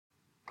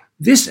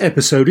This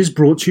episode is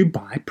brought to you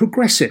by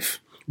Progressive,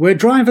 where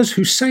drivers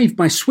who save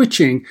by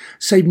switching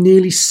save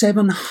nearly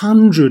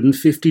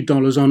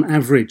 $750 on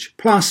average.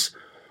 Plus,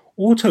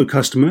 auto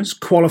customers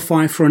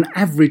qualify for an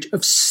average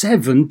of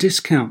 7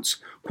 discounts.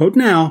 Quote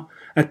now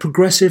at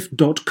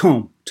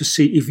progressive.com to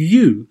see if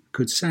you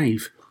could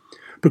save.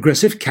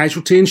 Progressive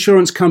Casualty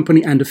Insurance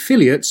Company and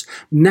affiliates,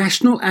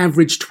 national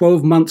average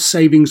 12-month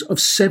savings of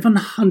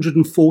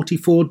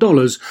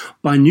 $744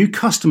 by new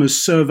customers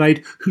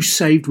surveyed who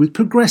saved with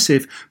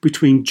Progressive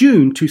between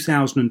June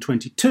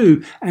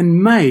 2022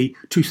 and May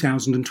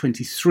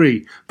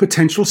 2023.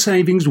 Potential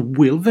savings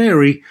will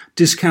vary.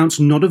 Discounts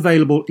not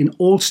available in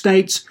all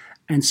states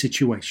and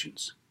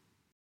situations.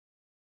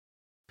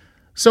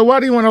 So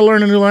why do you want to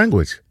learn a new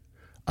language?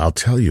 I'll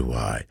tell you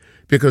why.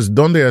 Because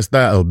 ¿Dónde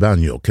está el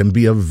baño? Can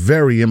be a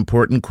very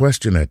important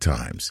question at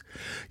times.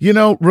 You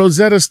know,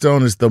 Rosetta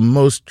Stone is the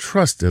most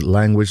trusted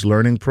language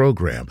learning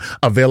program,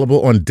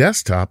 available on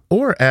desktop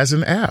or as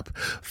an app.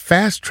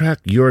 Fast-track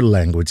your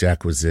language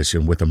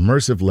acquisition with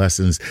immersive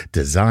lessons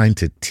designed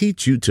to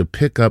teach you to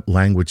pick up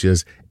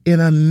languages in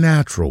a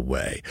natural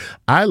way.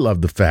 I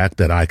love the fact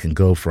that I can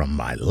go from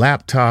my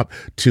laptop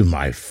to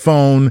my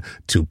phone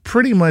to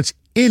pretty much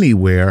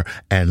anywhere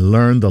and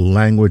learn the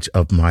language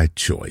of my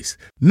choice.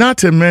 Not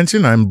to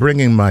mention, I'm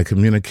bringing my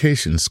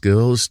communication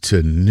skills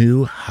to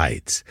new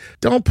heights.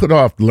 Don't put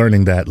off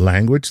learning that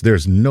language.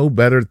 There's no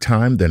better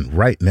time than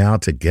right now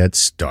to get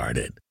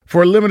started.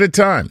 For a limited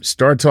time,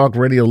 Star Talk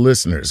Radio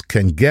listeners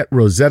can get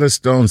Rosetta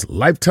Stone's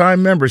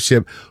lifetime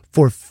membership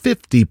for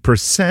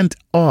 50%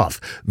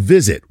 off.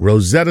 Visit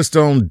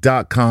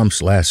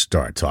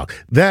rosettastone.com/StarTalk.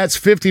 That's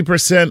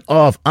 50%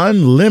 off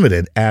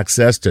unlimited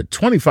access to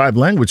 25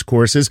 language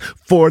courses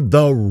for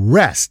the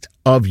rest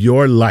of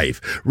your life.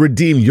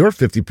 Redeem your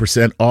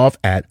 50% off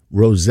at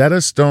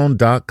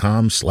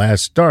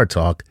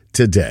rosettastone.com/StarTalk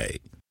today.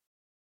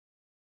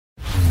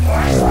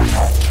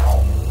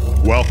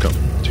 Welcome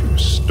to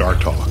Star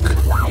Talk,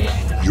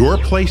 your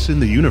place in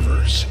the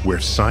universe where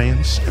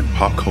science and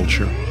pop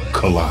culture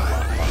collide.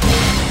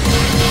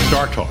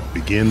 Star Talk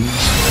begins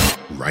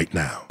right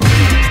now.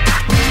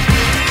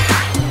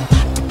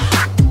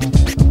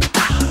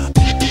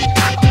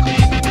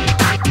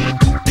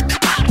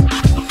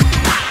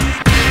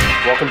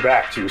 Welcome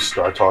back to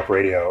Star Talk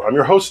Radio. I'm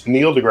your host,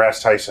 Neil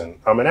deGrasse Tyson.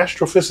 I'm an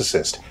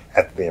astrophysicist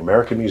at the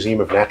American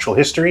Museum of Natural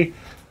History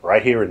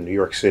right here in New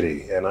York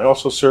City. And I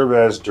also serve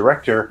as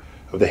director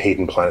of the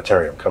Hayden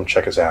Planetarium. Come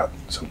check us out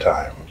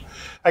sometime.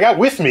 I got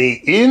with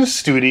me in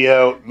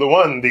studio the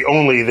one, the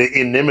only, the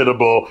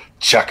inimitable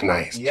Chuck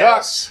Nice.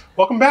 Yes. Chuck,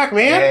 welcome back,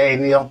 man. Hey,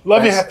 Neil.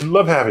 Love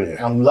having you.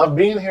 I love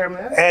being here,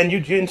 man. And you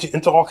get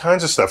into all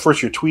kinds of stuff.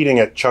 First, you're tweeting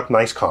at Chuck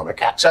Nice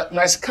Comic. At Chuck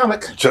Nice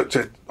Comic.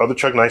 Other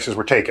Chuck Nices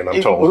were taken,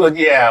 I'm told. Well,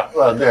 yeah.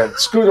 Well,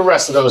 screw the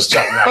rest of those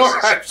Chuck Nices. All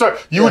right, sorry.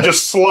 You were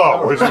just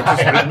slow, as you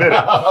just admitted.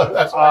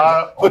 That's why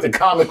I put the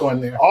comic on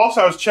there.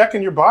 Also, I was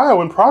checking your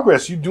bio in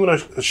progress. You're doing a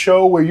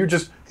show where you're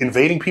just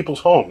invading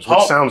people's homes, which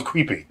sounds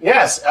creepy.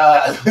 Yes.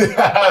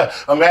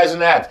 Imagine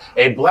that.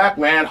 A black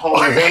man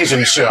home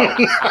invasion show.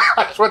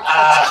 That's what.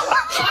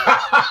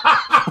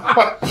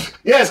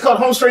 Yeah, it's called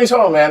Home Strange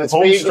Home, man. It's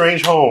Home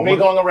Strange Home. Me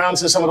going around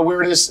to some of the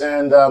weirdest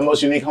and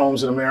most unique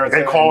homes in America.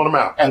 And calling them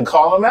out. And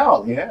calling them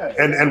out, yeah.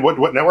 And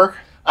what network?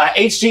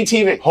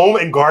 HGTV. Home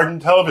and Garden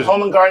Television.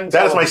 Home and Garden That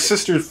Television. is my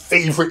sister's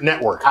favorite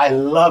network. I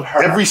love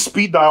her. Every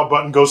speed dial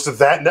button goes to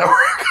that network.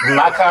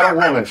 My kind of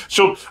woman.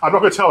 I'm not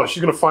going to tell her. She's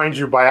going to find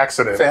you by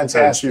accident.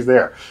 Fantastic. And she's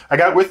there. I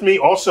got with me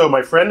also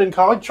my friend and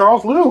colleague,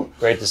 Charles Liu.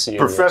 Great to see you.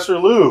 Professor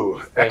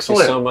Liu. Thank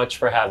you so much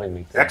for having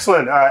me.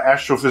 Excellent.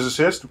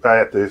 Astrophysicist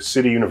at the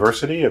City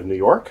University of New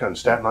York on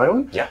Staten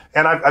Island. Yeah.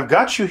 And I've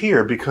got you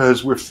here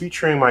because we're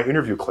featuring my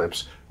interview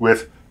clips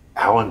with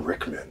Alan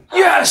Rickman.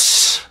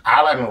 Yes!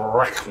 Alan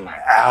Rickman.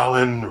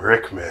 Alan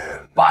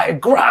Rickman. By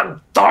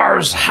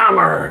Grabthar's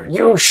hammer,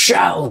 you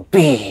shall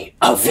be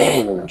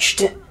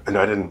avenged. And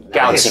I didn't.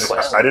 Galaxy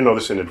Quest. I didn't know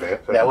this in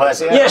advance. That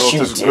was it? I Yes, don't know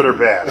you if this is did. good or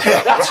bad.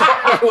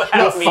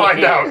 We'll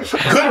find out.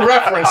 Good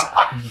reference.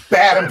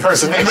 Bad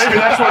impersonation. Maybe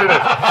that's what it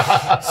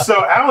is.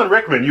 So Alan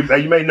Rickman, you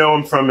may know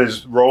him from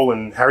his role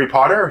in Harry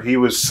Potter. He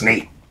was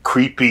Snape.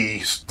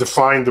 Creepy.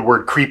 Define the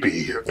word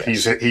creepy.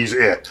 Yes. He's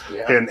it.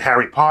 Yeah. In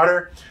Harry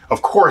Potter.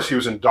 Of course, he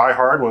was in Die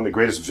Hard, one of the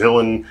greatest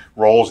villain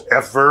roles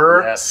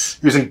ever. Yes.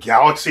 He was in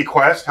Galaxy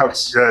Quest,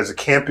 as a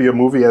campy a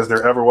movie as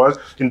there ever was.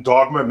 In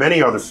Dogma,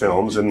 many other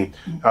films, and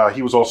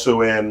he was also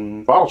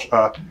in Bottle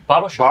Shock.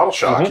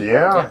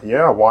 Mm-hmm.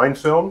 Yeah, wine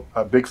film.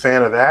 A big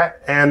fan of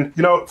that. And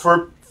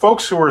for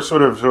folks who are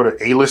sort of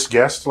A-list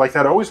guests like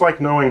that, I always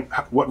like knowing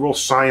what role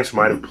science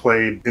might have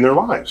played in their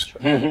lives.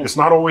 Mm-hmm. It's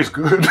not always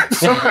good.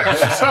 so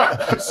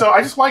I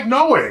just like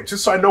knowing,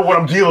 just so I know what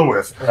I'm dealing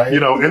with, in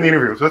the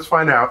interview. So let's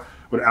find out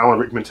what Alan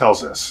Rickman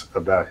tells us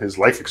about his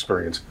life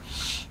experience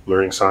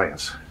learning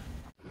science.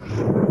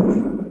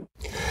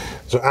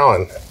 So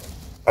Alan,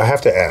 I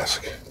have to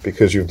ask,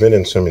 because you've been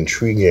in some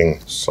intriguing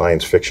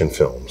science fiction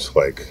films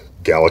like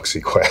Galaxy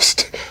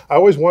Quest, I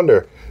always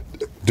wonder,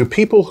 Do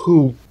people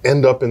who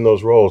end up in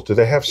those roles, do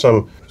they have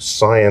some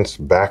science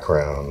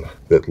background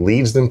that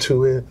leads them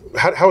to it?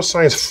 How is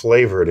science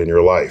flavored in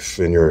your life,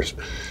 in your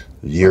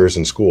years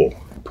in school?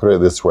 Put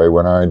it this way,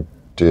 when I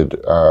did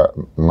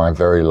my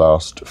very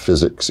last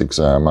physics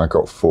exam, I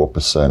got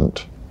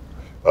 4%.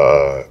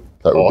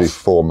 That would be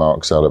 4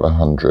 marks out of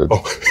 100. Oh,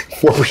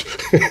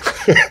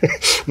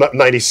 4%. Not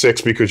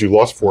 96 because you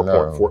lost 4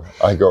 points. No,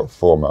 I got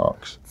 4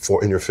 marks.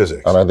 4 in your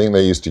physics. And I think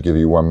they used to give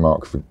you 1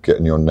 mark for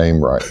getting your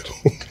name right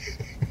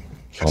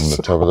on the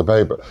top of the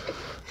paper.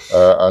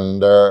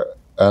 And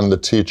the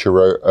teacher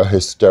wrote a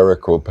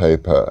hysterical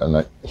paper,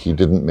 and he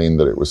didn't mean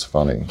that it was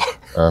funny.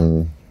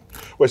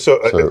 Wait, so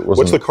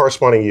what's the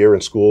corresponding year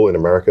in school in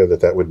America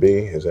that would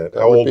be? Is that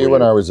how old would be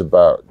when I was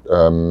about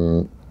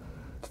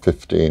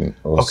 15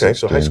 or 16,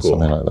 so high school.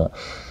 Something like that.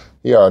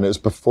 Yeah, and it's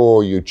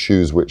before you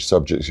choose which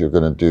subjects you're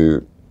going to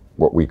do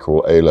what we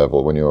call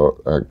A-level when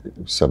you're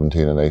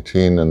 17 and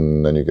 18,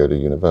 and then you go to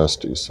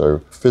university.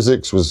 So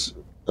physics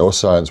or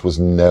science was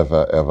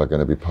never, ever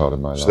going to be part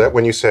of my life. So that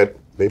when you said,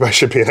 maybe I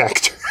should be an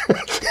actor.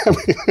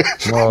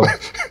 Well,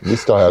 at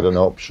least I had an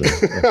option.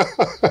 Yeah.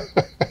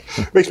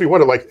 Makes me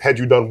wonder, had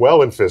you done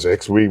well in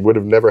physics, we would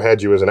have never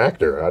had you as an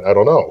actor. I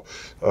don't know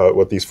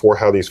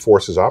how these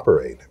forces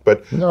operate.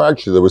 But no,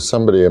 actually, there was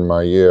somebody in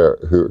my year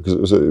who,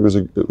 because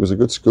it was a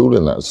good school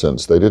in that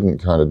sense. They didn't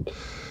kind of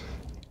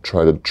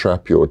try to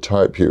trap you or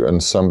type you,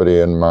 and somebody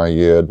in my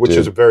year which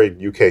is a very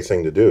UK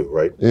thing to do,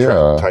 right?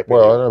 Yeah. I don't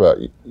know about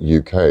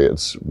UK.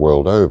 It's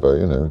world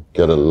over.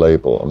 Get a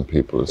label on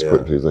people as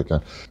quickly as they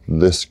can.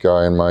 This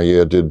guy in my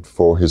year did,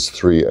 for his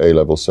 3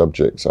 A-level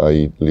subjects,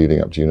 i.e.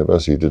 leading up to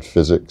university, he did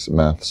physics,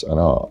 maths, and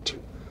art,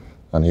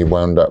 and he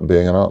wound up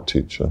being an art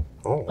teacher.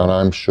 Oh. And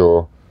I'm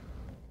sure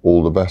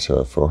all the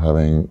better for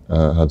having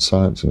had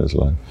science in his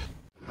life.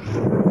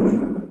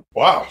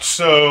 Wow.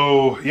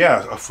 So,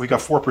 if we got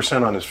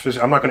 4% on his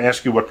physics, I'm not going to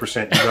ask you what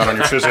percent you got on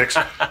your physics.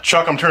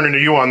 Chuck, I'm turning to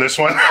you on this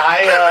one.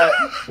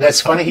 That's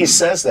funny he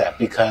says that,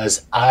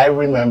 because I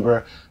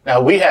remember,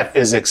 now we had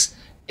physics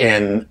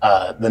in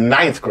the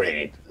 9th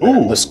grade,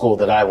 the school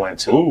that I went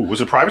to. Ooh, was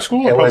it private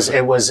school?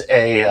 It was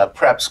a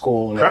prep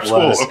school. And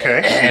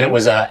Okay. And it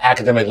was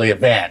academically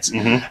advanced.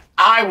 Mm-hmm.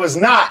 I was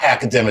not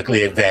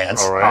academically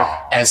advanced. All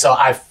right. And so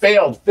I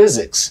failed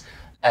physics.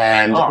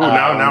 And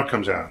now it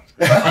comes out.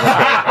 All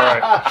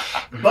right.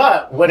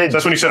 But so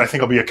that's when you said, I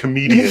think I'll be a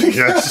comedian.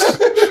 Yes.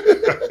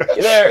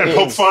 And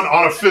poke fun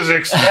on a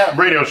physics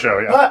radio show.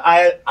 Yeah.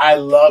 But I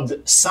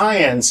loved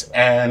science,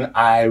 and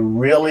I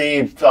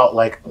really felt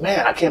like,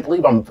 man, I can't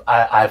believe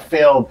I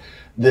failed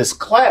this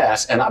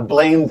class, and I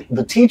blamed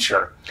the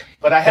teacher.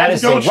 But that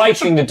is the right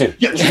thing to do.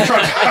 Yeah,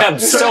 I am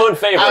so in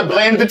favor. I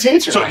blame the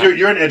teacher. So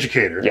you're an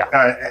educator,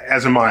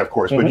 as am I, of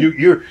course. But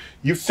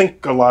you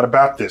think a lot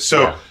about this.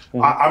 So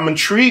I'm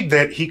intrigued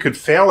that he could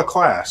fail a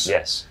class.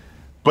 Yes.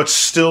 But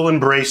still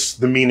embrace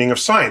the meaning of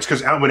science.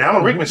 Because when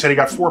Alan Rickman said he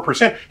got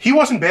 4%, he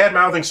wasn't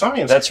bad-mouthing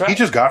science. That's right. He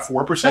just got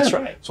 4%. That's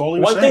right. That's all he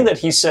was saying. One thing that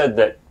he said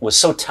that was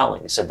so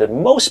telling, he said that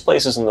most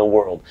places in the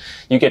world,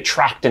 you get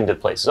tracked into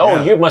places.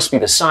 Oh, you must be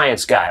the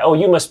science guy. Oh,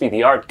 you must be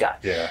the art guy.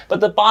 Yeah.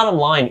 But the bottom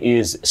line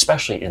is,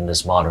 especially in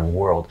this modern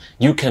world,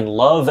 you can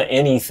love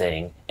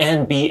anything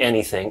and be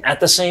anything at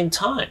the same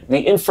time.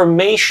 The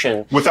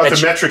information... Without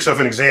the metrics of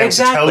an exam to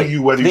tell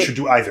you whether you should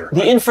do either.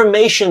 The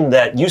information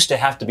that used to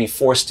have to be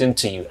forced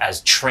into you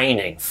as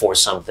training for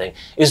something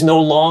is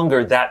no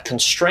longer that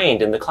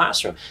constrained in the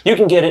classroom. You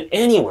can get it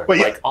anywhere,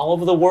 all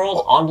over the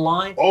world,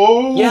 online.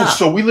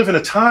 So we live in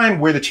a time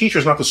where the teacher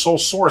is not the sole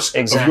source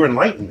of your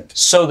enlightenment.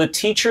 So the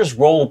teacher's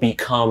role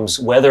becomes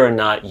whether or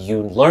not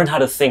you learn how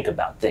to think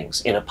about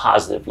things in a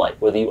positive light,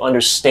 whether you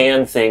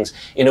understand things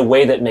in a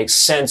way that makes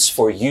sense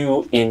for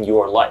you in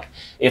your life.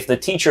 If the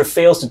teacher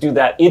fails to do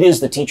that, it is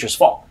the teacher's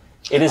fault.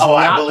 It is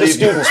not the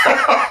student's fault.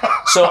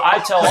 So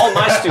I tell all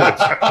my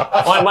students,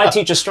 when I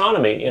teach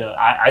astronomy,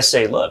 I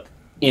say, look,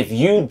 if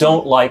you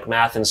don't like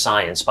math and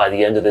science by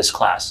the end of this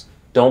class,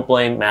 don't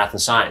blame math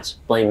and science,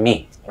 blame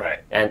me. Right.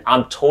 And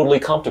I'm totally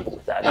comfortable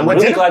with that. And I'm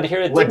really glad to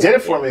hear it. What did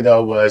it for me,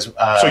 though, was...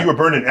 so you were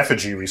burned in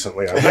effigy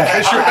recently. I'm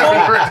not sure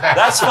I heard that.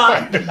 That's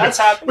fine. That's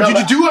happening. But did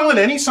you do well in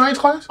any science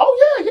class?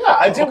 Oh, yeah.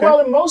 I did well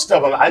in most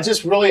of them. I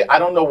just really, I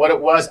don't know what it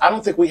was. I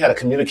don't think we had a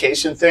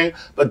communication thing.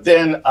 But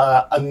then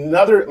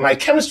my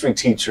chemistry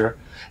teacher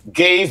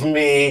gave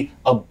me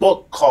a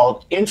book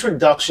called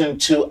Introduction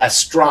to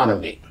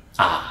Astronomy.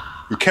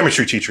 Your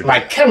chemistry teacher. My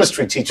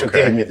chemistry teacher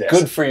gave me this.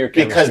 Good for your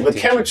chemistry teacher.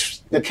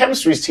 Because the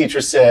chemistry teacher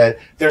said,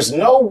 there's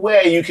no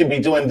way you can be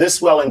doing this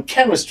well in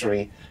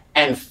chemistry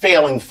and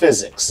failing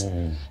physics.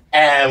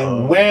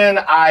 And when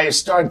I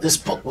started, this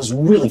book was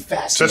really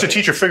fascinating. So as a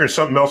teacher figured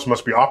something else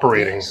must be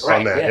operating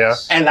on that, yeah?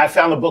 And I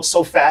found the book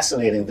so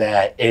fascinating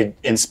that it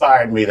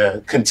inspired me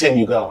to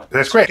continue going.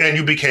 That's great. And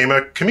you became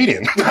a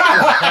comedian.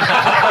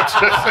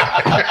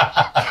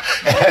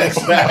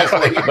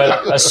 Exactly.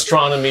 But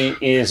astronomy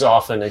is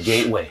often a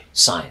gateway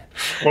science.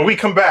 When we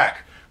come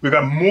back, we've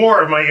got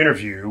more of my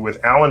interview with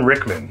Alan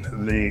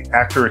Rickman, the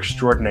actor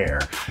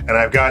extraordinaire. And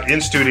I've got in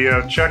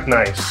studio Chuck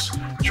Nice,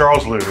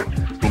 Charles Liu.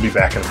 We'll be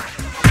back in a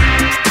minute.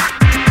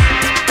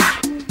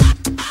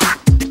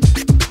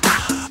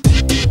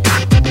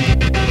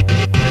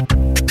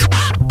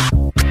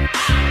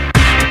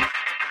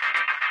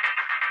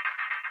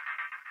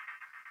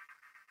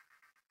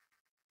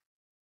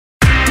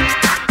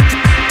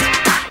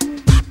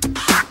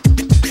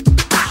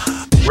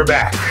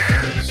 back.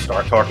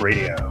 Star Talk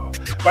Radio.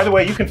 By the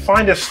way, you can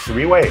find us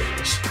 3 ways.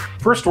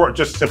 First, we're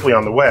just simply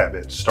on the web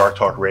at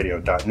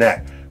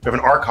startalkradio.net. We have an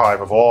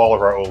archive of all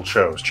of our old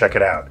shows. Check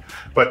it out.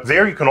 But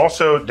there you can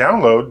also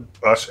download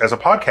us as a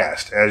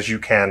podcast, as you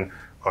can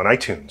on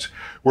iTunes.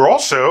 We're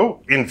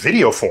also in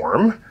video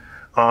form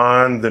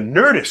on the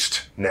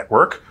Nerdist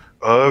network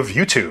of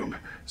YouTube.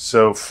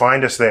 So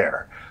find us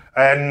there.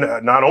 And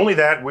not only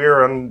that,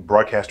 we're on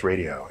broadcast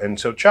radio. And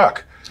so,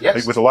 Chuck,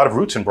 Yes. with a lot of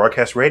roots in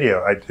broadcast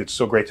radio, it's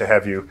so great to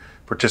have you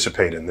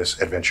participate in this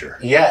adventure.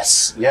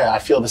 Yes, yeah, I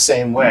feel the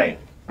same way.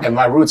 And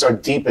my roots are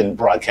deep in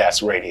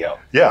broadcast radio.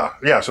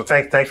 Yeah. So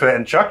thanks for that.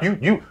 And Chuck,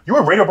 you were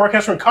a radio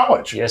broadcaster in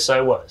college. Yes,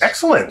 I was.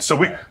 Excellent. So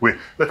we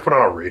let's put on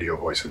our radio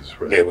voices.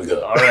 There we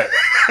go. All right.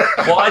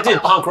 Well, I did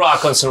punk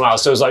rock once in a while,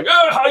 so it was like,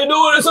 hey, how you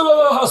doing? It's a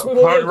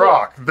hospital. Punk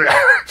rock.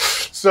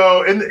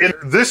 So in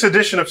this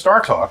edition of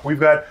Star Talk, we've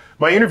got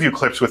my interview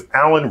clips with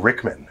Alan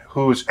Rickman,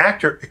 who's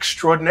actor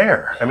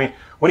extraordinaire. I mean,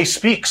 when he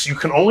speaks, you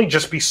can only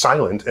just be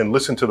silent and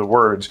listen to the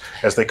words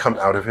as they come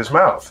out of his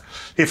mouth.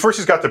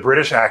 He's got the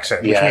British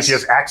accent, which means he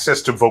has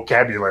access to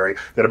vocabulary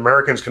that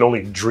Americans can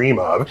only dream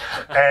of.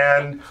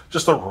 And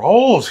just the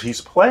roles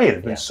he's played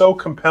have been so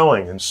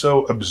compelling and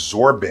so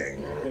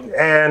absorbing.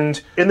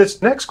 And in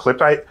this next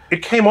clip,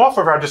 it came off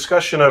of our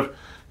discussion of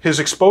his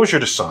exposure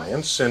to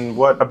science and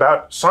what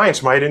about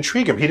science might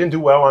intrigue him. He didn't do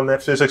well on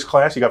that physics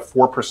class. He got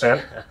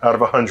 4% out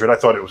of 100. I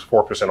thought it was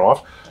 4%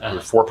 off. We were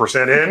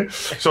 4% in.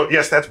 So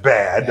yes, that's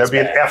bad. That'd be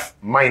an F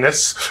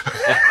minus.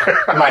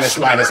 minus.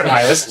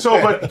 So,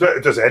 but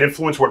does that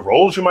influence what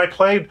roles you might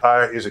play?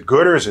 Is it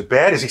good or is it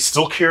bad? Is he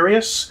still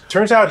curious?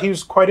 Turns out he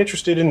was quite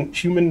interested in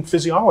human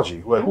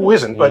physiology. Well, who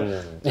isn't?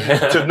 But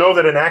to know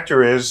that an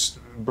actor is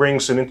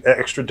brings an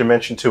extra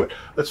dimension to it.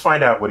 Let's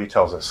find out what he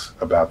tells us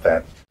about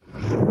that.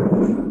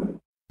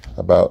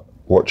 About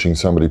watching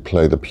somebody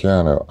play the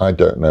piano, I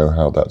don't know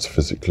how that's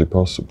physically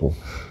possible.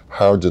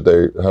 How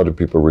do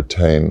people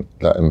retain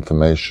that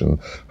information?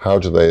 How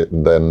do they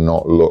then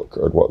not look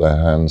at what their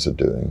hands are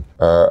doing?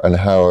 And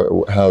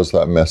how's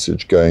that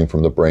message going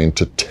from the brain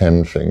to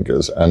 10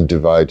 fingers and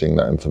dividing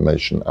that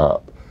information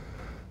up?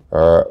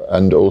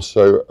 And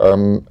also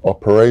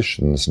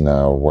operations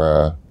now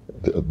where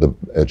the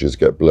edges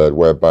get blurred,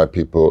 whereby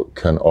people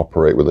can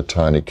operate with a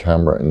tiny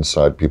camera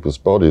inside people's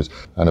bodies.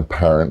 And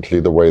apparently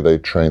the way they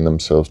train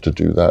themselves to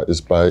do that is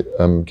by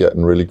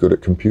getting really good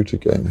at computer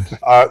games.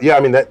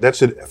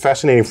 That's a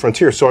fascinating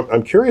frontier. So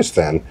I'm curious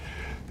then,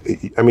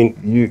 I mean,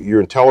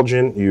 you're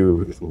intelligent,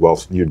 you're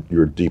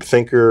a deep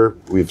thinker,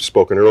 we've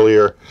spoken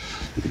earlier,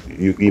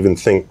 you even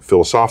think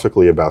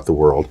philosophically about the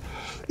world.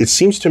 It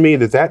seems to me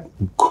that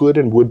could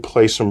and would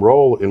play some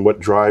role in what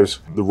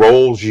drives the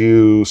roles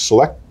you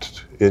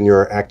select in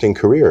your acting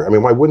career. I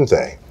mean, why wouldn't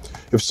they?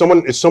 If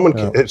someone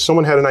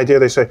had an idea,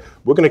 they say,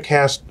 we're going to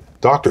cast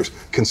doctors.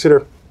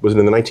 Consider, was it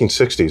in the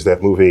 1960s,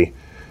 that movie,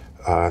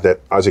 that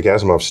Isaac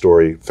Asimov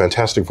story,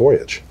 Fantastic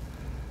Voyage,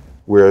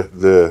 where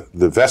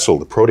the vessel,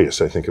 the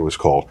Proteus, I think it was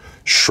called,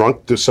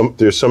 shrunk. There's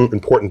some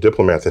important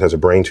diplomat that has a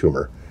brain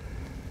tumor,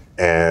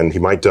 and he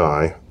might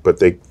die, but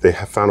they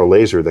have found a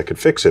laser that could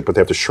fix it, but they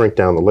have to shrink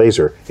down the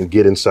laser and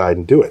get inside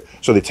and do it.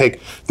 So they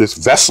take this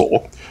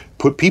vessel,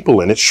 put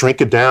people in it, shrink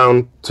it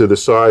down to the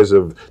size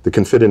of that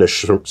can fit in a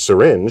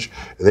syringe,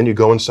 and then you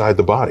go inside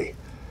the body.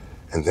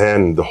 And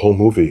then the whole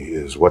movie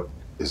is what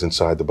is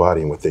inside the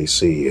body and what they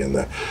see, and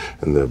the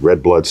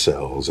red blood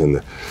cells and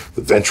the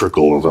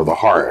ventricles of the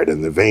heart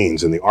and the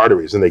veins and the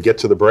arteries, and they get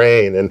to the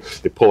brain and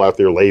they pull out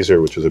their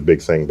laser, which was a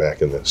big thing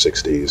back in the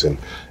 60s.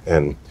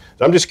 And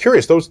I'm just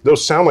curious,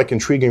 those sound like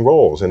intriguing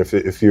roles, and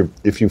if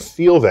you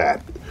feel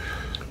that,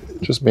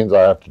 it just means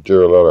I have to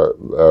do a lot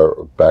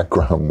of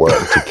background work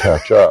to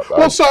catch up.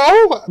 That's all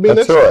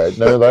right.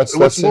 No, that's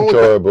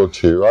enjoyable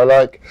too. I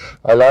like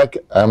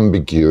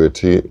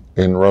ambiguity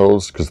in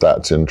roles because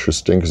that's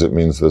interesting, because it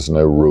means there's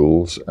no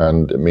rules,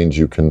 and it means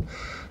you can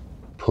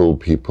pull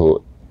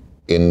people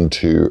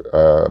into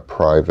a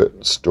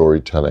private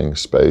storytelling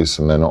space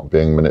and they're not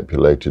being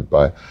manipulated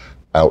by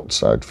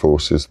outside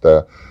forces.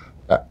 Their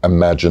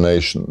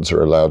imaginations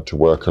are allowed to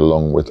work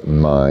along with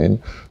mine,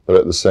 but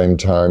at the same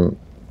time,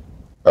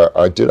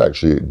 I did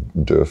actually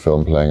do a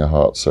film playing a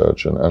heart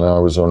surgeon, and I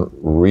was on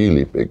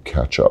really big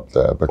catch-up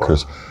there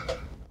because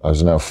I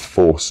was now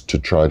forced to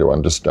try to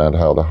understand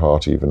how the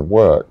heart even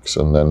works,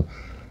 and then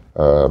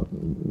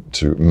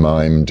to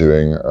mime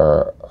doing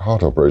a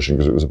heart operation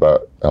because it was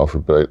about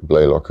Alfred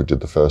Blalock, who did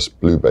the first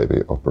Blue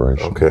Baby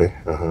operation. Okay.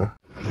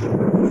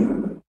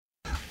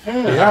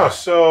 Yeah,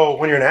 so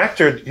when you're an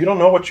actor, you don't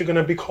know what you're going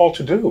to be called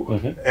to do.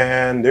 Mm-hmm.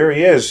 And there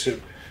he is.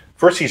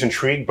 First, he's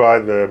intrigued by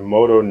the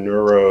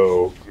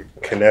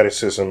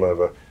motoneurokineticism of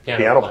a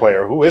piano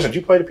player. Who isn't?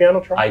 You play the piano,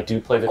 Charles? I do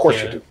play the Of piano.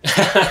 course you do.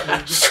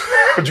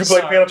 Did you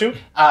play piano too?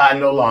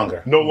 No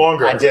longer. No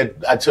longer. I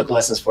did. I took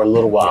lessons for a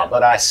little while,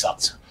 but I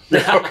sucked.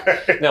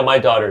 No, my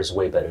daughter is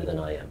way better than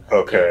I am.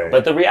 Okay.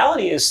 But the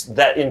reality is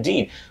that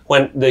indeed,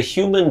 when the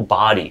human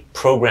body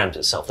programs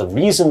itself, the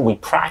reason we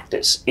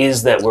practice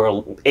is that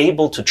we're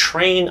able to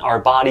train our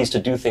bodies to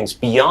do things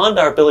beyond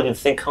our ability to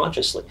think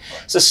consciously.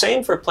 It's the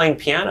same for playing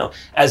piano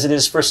as it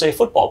is for, say, a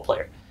football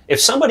player. If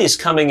somebody's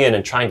coming in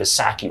and trying to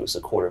sack you as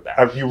a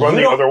quarterback, you run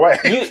the other way.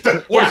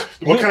 What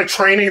kind of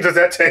training does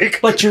that take?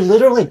 But you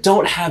literally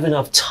don't have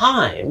enough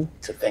time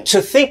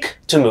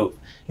to move.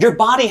 Your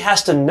body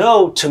has to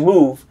know to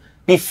move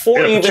before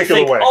you even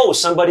think, oh,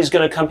 somebody's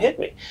going to come hit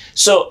me.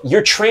 So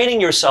you're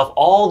training yourself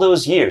all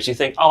those years. You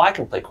think, oh, I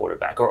can play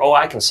quarterback, or oh,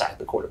 I can sack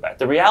the quarterback.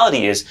 The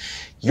reality is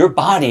your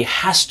body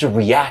has to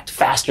react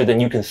faster than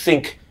you can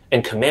think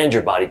and command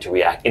your body to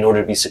react in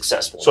order to be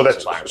successful.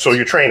 So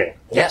you're training.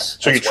 Yes.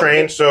 So you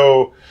train.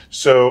 So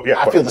yeah.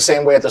 I feel the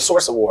same way at the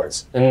Source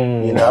Awards.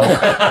 You know,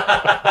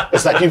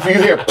 it's like if you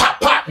hear pop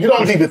pop, you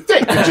don't even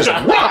think, you just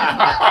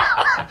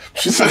run.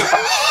 so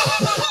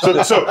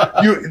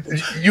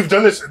you've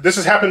done this. This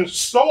has happened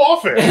so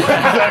often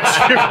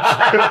that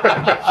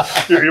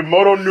your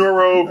motor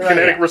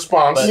neurokinetic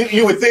response.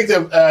 You would think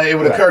that it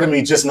would occur to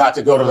me just not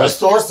to go to the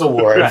Source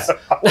Awards.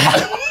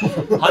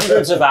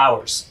 Hundreds of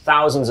hours,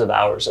 thousands of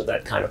hours of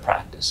that kind of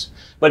practice.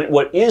 But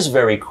what is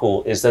very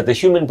cool is that the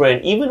human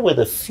brain, even with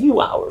a few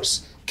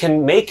hours,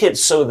 can make it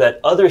so that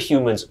other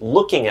humans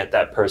looking at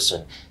that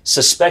person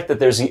suspect that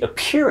there's the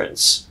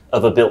appearance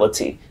of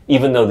ability,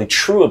 even though the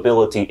true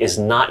ability is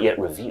not yet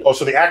revealed. Oh,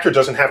 so the actor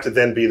doesn't have to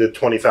then be the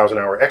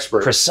 20,000-hour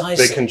expert.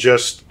 Precisely. They can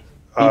just...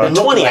 Even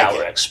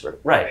 20-hour expert,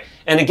 right.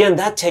 And again,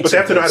 that takes... But they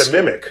have to know how to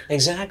mimic.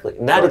 Exactly.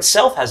 And that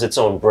itself has its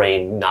own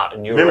brain, not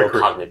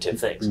neurocognitive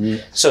things.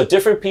 Mm-hmm. So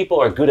different people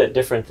are good at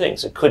different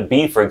things. It could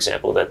be, for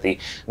example, that the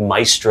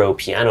maestro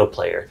piano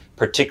player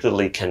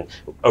particularly can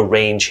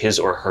arrange his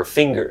or her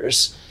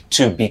fingers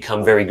to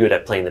become very good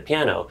at playing the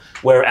piano,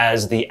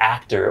 whereas the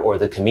actor or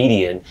the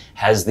comedian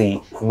has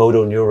the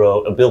motor neuro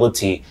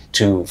ability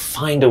to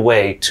find a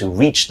way to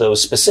reach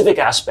those specific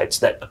aspects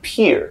that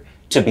appear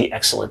to be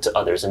excellent to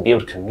others and be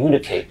able to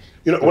communicate.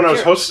 You know, when I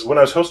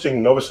was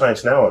hosting Nova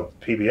Science Now on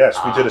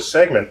PBS, we did a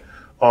segment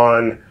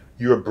on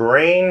your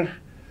brain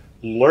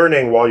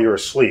learning while you're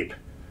asleep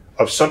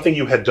of something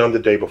you had done the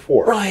day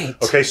before. Right.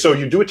 Okay, so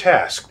you do a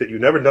task that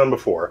you've never done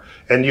before,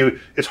 and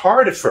it's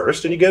hard at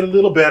first, and you get a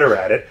little better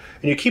at it,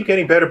 and you keep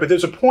getting better, but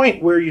there's a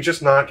point where you're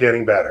just not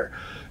getting better.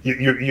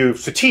 You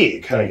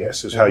fatigue, I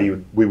guess, is how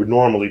we would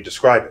normally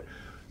describe it.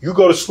 You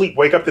go to sleep,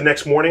 wake up the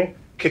next morning,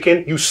 kick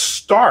in, you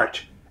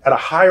start at a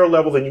higher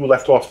level than you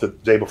left off the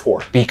day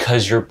before.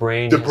 Because your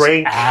brain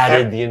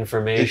added the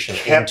information. It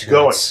kept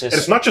going. And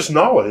it's not just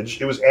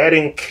knowledge, it was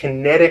adding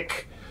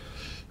kinetic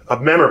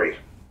memory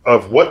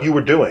of what you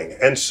were doing.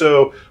 And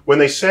so when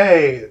they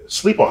say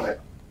sleep on it,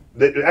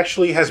 that it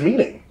actually has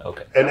meaning.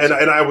 Okay. And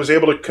I was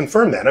able to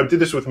confirm that. I did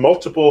this with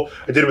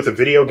I did it with a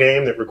video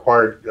game that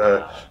required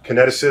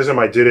kineticism.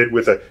 I did it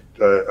with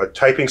a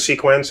typing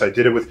sequence. I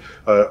did it with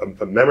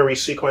a memory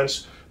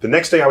sequence. The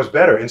next day I was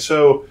better. And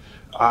so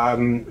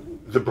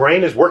the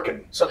brain is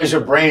working. So is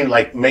your brain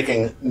like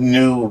making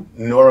new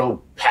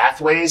neural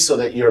pathways so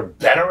that you're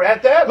better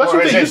at that? That's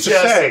what they used to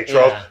say,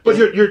 Charles. Yeah. But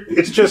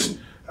it's just,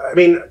 I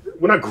mean,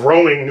 we're not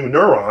growing new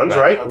neurons,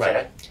 right?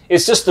 Okay.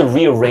 It's just the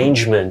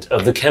rearrangement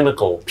of the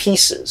chemical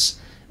pieces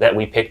that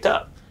we picked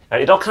up.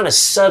 It all kind of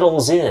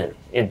settles in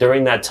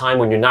during that time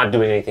when you're not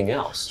doing anything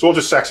else. So all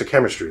just sacks of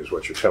chemistry is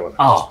what you're telling us.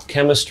 Oh,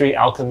 chemistry,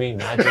 alchemy,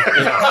 magic.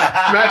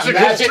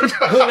 Magic.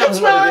 Who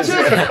knows what it is?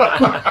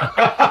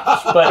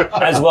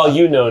 But as well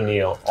you know,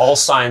 Neil, all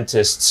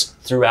scientists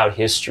throughout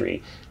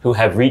history who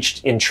have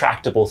reached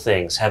intractable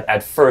things have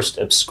at first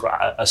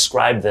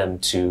ascribed them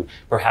to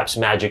perhaps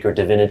magic or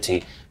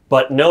divinity,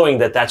 but knowing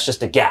that that's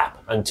just a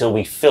gap until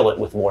we fill it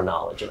with more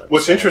knowledge.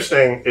 What's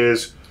interesting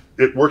is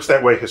it works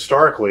that way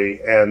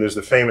historically, and there's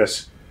the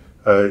famous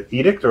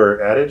edict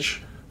or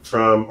adage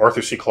from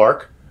Arthur C.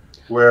 Clarke,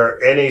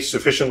 where any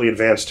sufficiently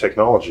advanced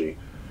technology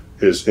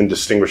is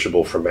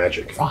indistinguishable from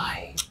magic.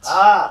 Right.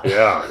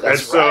 Yeah.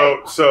 That's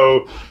and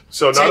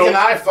so take an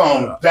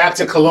iPhone back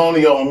to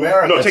colonial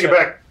America. No, take it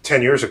back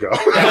 10 years ago.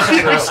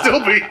 You'd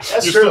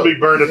still be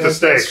burned at the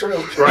stake. That's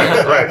true.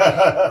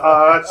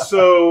 Right.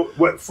 So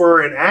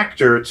for an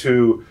actor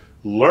to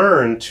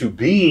learn to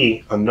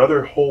be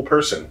another whole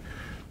person,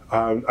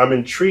 I'm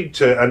intrigued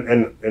to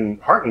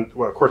and heartened.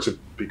 Well, of course,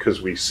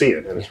 because we see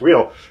it and it's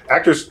real.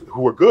 Actors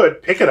who are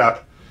good pick it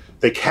up,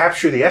 they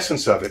capture the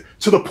essence of it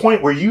to the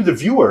point where you, the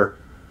viewer,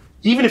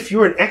 even if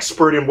you're an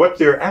expert in what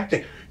they're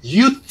acting,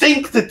 you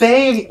think that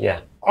they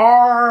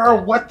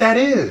are what that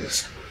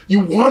is.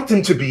 You want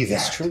them to be that.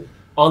 That's true.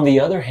 On the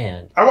other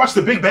hand, I watched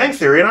The Big Bang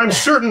Theory, and I'm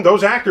certain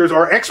those actors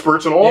are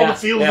experts in all the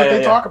fields that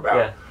they talk about.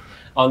 Yeah.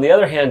 On the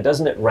other hand,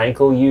 doesn't it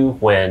rankle you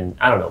when,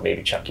 I don't know,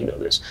 maybe Chuck, you know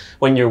this,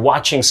 when you're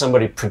watching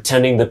somebody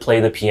pretending to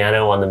play the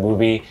piano on the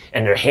movie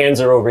and their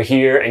hands are over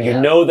here and you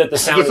know that the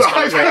sound is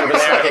coming right over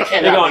there.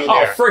 And you're going,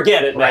 oh,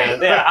 forget it,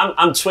 man. Yeah,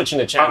 I'm switching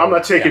the channel. I'm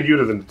not taking you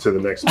to the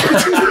next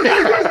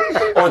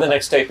or the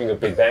next taping of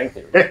Big Bang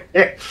Theory.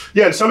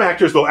 Yeah, and some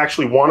actors, they'll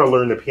actually want to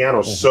learn the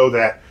piano so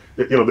that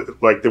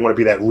like they want to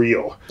be that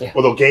real,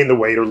 or they'll gain the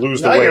weight or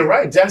lose the weight. You're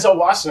right. Denzel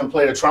Washington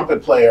played a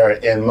trumpet player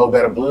in Mo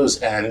Better Blues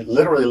and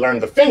literally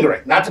learned the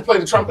fingering, not to play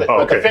the trumpet,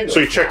 but the fingering. So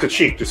you checked the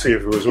cheek to see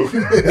if it was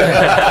moving.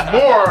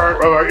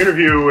 More of our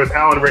interview with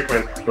Alan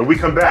Rickman when we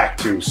come back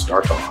to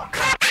Star Talk.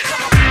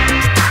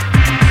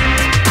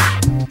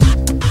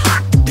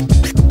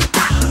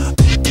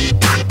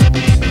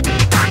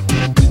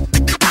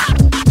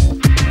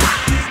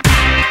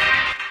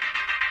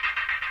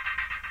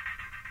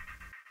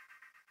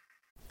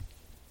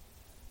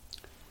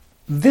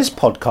 This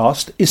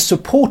podcast is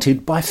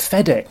supported by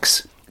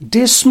FedEx.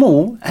 Dear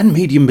small and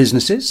medium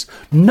businesses,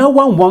 no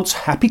one wants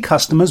happy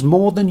customers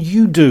more than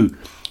you do.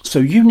 So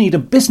you need a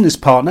business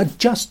partner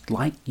just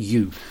like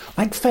you,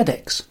 like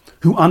FedEx,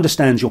 who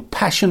understands your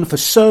passion for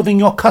serving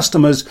your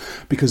customers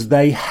because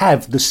they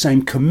have the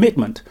same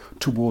commitment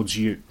towards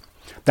you.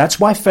 That's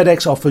why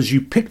FedEx offers you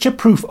picture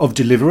proof of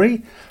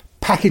delivery,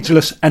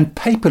 packageless and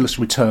paperless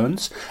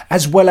returns,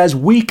 as well as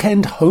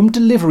weekend home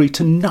delivery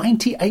to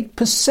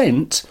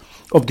 98%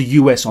 of the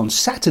US on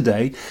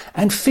Saturday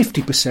and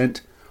 50%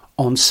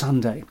 on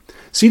Sunday.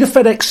 See the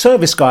FedEx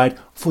service guide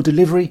for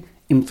delivery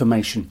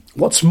information.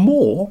 What's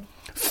more,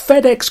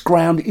 FedEx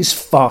Ground is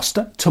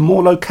faster to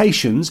more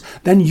locations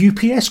than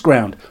UPS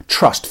Ground.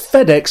 Trust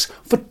FedEx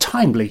for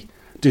timely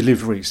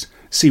deliveries.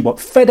 See what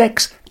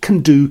FedEx can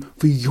do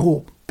for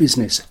your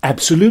business.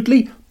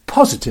 Absolutely,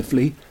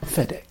 positively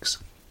FedEx.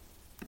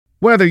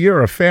 Whether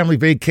you're a family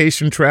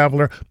vacation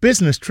traveler,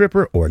 business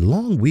tripper, or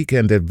long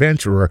weekend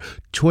adventurer,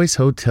 Choice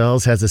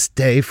Hotels has a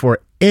stay for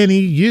any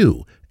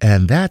you.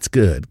 And that's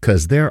good,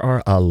 because there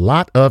are a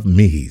lot of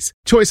me's.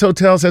 Choice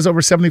Hotels has over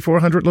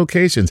 7,400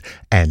 locations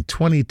and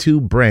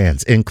 22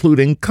 brands,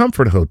 including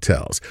Comfort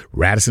Hotels,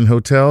 Radisson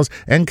Hotels,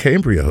 and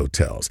Cambria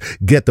Hotels.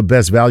 Get the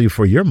best value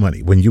for your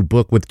money when you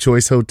book with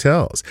Choice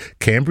Hotels.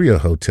 Cambria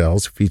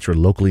Hotels feature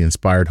locally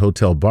inspired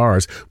hotel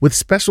bars with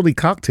specialty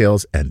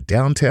cocktails and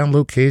downtown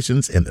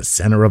locations in the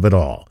center of it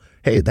all.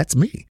 Hey, that's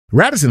me.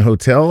 Radisson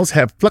Hotels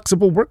have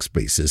flexible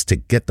workspaces to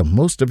get the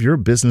most of your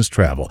business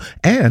travel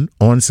and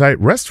on-site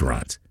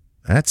restaurants.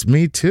 That's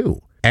me too.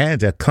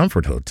 And at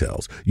Comfort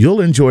Hotels, you'll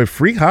enjoy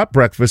free hot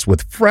breakfast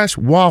with fresh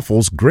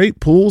waffles, great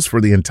pools for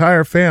the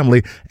entire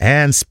family,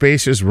 and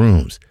spacious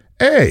rooms.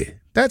 Hey,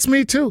 that's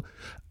me too.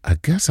 I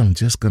guess I'm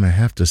just going to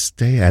have to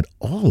stay at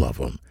all of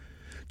them.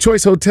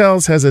 Choice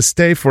Hotels has a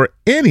stay for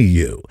any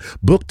you.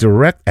 Book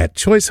direct at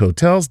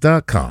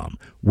choicehotels.com,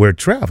 where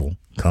travel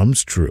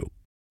comes true.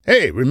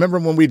 Hey, remember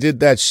when we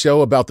did that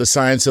show about the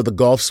science of the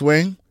golf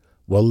swing?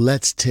 Well,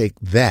 let's take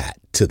that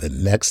to the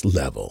next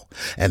level.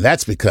 And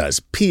that's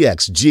because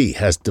PXG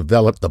has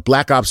developed the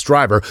Black Ops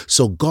driver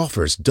so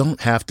golfers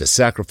don't have to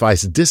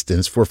sacrifice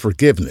distance for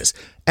forgiveness.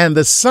 And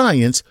the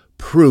science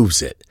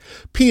proves it.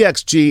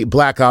 PXG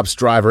Black Ops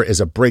driver is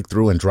a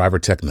breakthrough in driver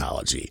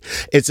technology.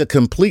 It's a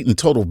complete and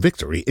total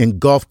victory in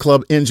golf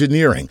club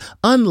engineering,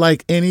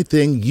 unlike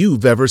anything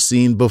you've ever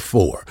seen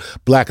before.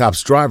 Black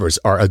Ops drivers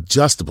are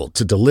adjustable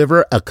to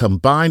deliver a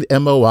combined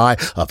MOI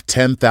of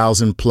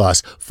 10,000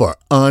 plus for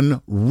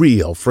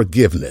unreal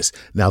forgiveness.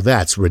 Now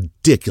that's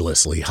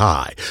ridiculously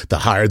high. The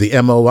higher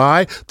the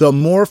MOI, the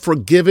more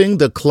forgiving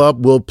the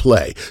club will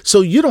play.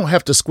 So you don't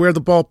have to square the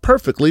ball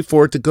perfectly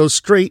for it to go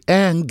straight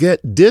and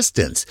get distance.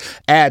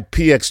 Add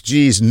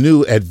PXG's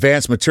new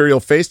advanced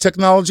material face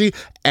technology,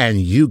 and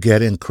you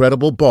get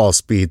incredible ball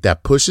speed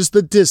that pushes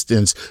the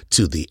distance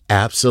to the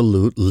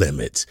absolute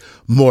limits.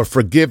 More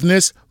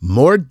forgiveness,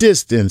 more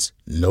distance,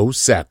 no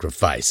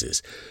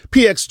sacrifices.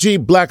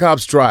 PXG Black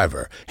Ops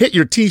driver. Hit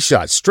your tee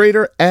shot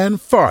straighter and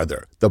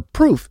farther. The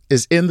proof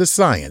is in the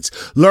science.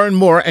 Learn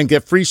more and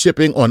get free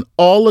shipping on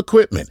all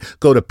equipment.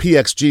 Go to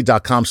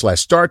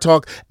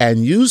pxg.com/StarTalk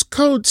and use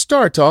code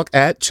StarTalk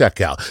at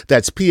checkout.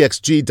 That's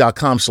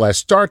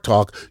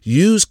pxg.com/StarTalk.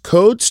 Use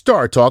code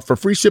StarTalk for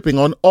free shipping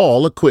on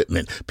all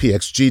equipment.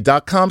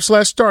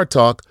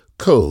 pxg.com/StarTalk,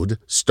 code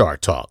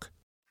StarTalk.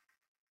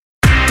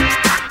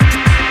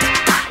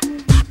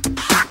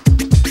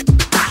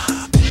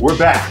 We're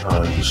back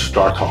on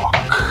Star Talk.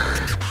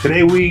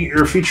 Today we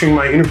are featuring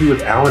my interview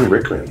with Alan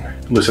Rickman.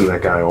 Listen to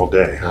that guy all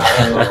day.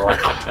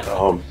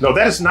 No,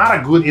 that is not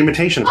a good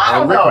imitation of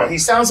Alan Rickman. He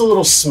sounds a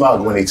little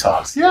smug when he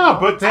talks. Yeah,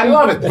 but then, I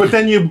love it. But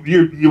then you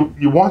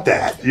want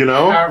that, you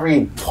know?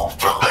 Harry.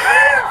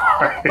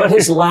 But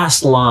his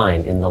last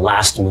line in the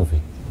last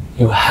movie,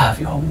 "You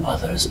have your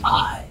mother's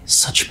eyes,"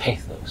 such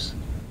pathos.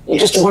 You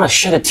just want to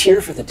shed a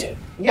tear for the dude.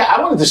 Yeah, I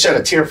wanted to shed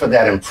a tear for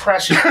that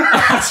impression.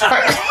 That's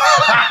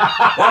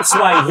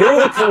why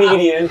you're the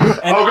comedian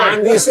and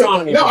I'm the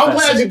astronomy professor. I'm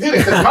glad you did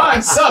it, because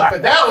mine sucked,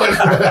 but that one...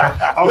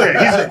 Okay,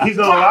 he's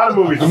done a lot of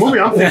movies. The movie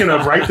I'm thinking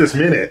of right this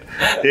minute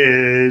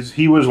is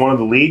he was one of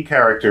the lead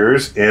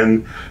characters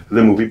in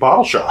the movie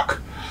Bottle Shock,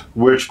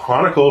 which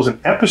chronicles an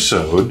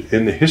episode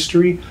in the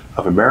history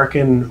of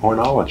American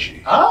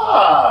ornithology.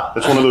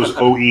 That's one of those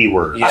OE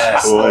words.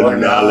 Yes,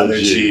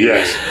 oenology.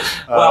 Yes.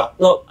 Well,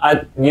 look,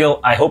 Neil,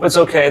 I hope it's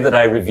okay that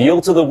I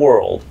reveal to the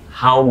world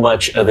how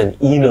much of an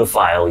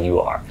enophile you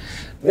are.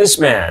 This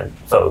man,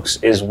 folks,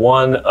 is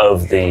one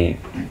of the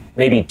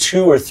maybe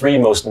 2 or 3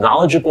 most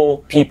knowledgeable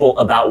people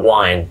about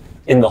wine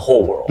in the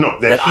whole world. No,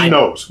 that he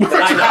knows. That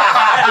I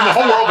know. In the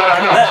whole world that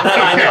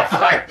I know.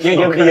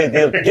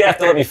 You have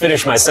to let me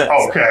finish my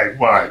sentence. Okay,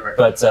 right.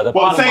 But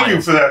well, thank you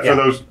for that, for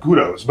those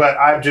kudos. But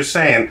I'm just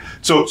saying,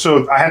 so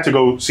I had to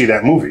go see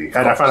that movie,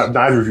 and I found out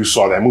neither of you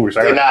saw that movie,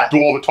 so I got to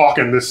do all the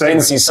talking this segment.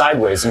 Didn't see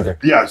Sideways either.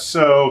 Yeah,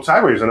 so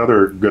Sideways is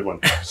another good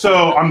one.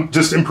 So I'm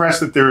just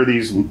impressed that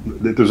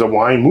there's a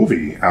wine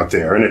movie out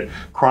there, and it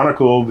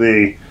chronicled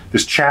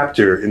this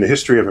chapter in the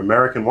history of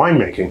American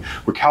winemaking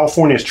where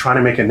California is trying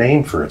to make a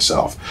name for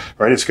itself,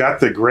 right? It's got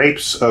the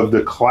grapes of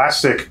the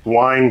classic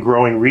wine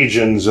growing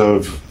regions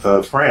of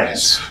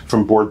France,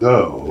 from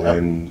Bordeaux,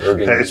 and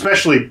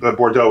especially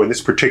Bordeaux in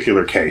this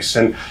particular case.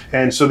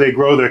 And so they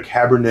grow their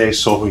Cabernet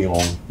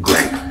Sauvignon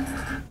grape.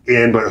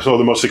 So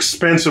the most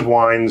expensive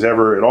wines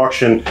ever at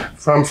auction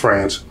from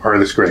France are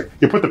this grape.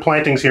 You put the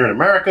plantings here in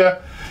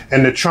America,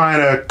 and they're trying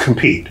to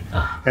compete.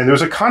 And there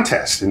was a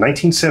contest in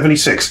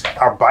 1976,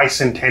 our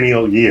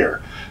bicentennial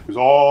year. It was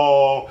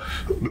all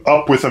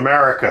up with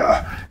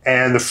America.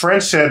 And the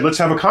French said, let's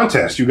have a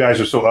contest. You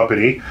guys are so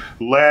uppity.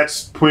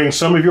 Let's put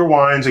some of your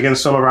wines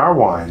against some of our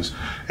wines.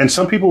 And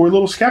some people were a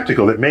little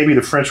skeptical that maybe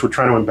the French were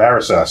trying to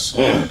embarrass us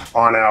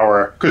on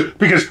our...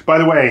 Because, by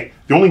the way,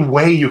 the only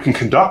way you can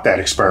conduct that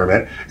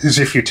experiment is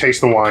if you taste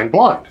the wine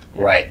blind.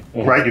 Right.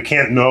 Right? You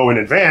can't know in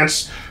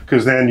advance,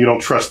 because then you don't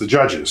trust the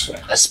judges.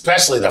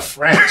 Especially the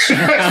French.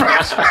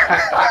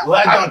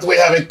 Why don't we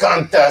have a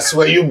contest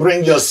where you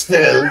bring your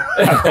still?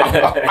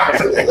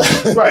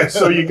 Right,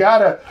 so you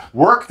gotta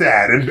work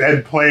that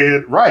and play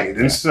it right.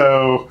 And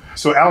so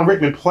Alan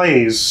Rickman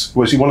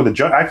was he one of the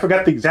judges? I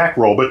forgot the exact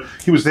role, but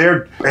he was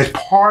there as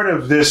part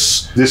of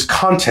this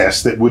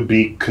contest that would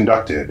be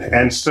conducted.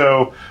 And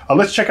so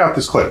let's check out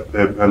this clip,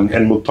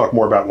 and we'll talk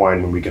more about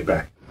wine when we get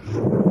back.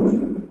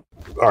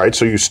 All right,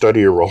 so you study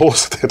your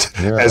roles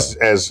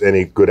as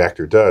any good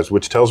actor does,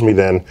 which tells me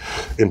then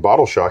in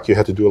Bottle Shock you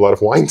had to do a lot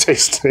of wine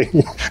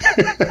tasting.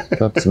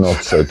 That's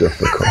not so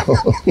difficult.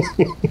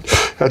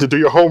 Had to do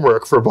your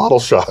homework for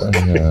Bottle Shock.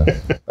 No,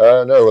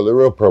 well, the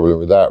real problem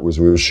with that was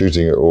we were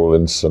shooting it all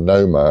in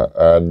Sonoma,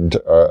 and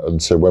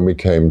so when we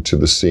came to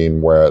the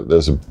scene where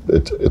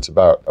it's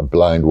about a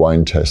blind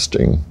wine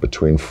tasting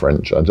between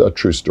French, a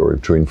true story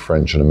between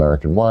French and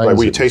American wines. Right,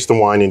 where you taste the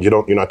wine and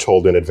you're not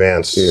told in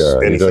advance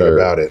anything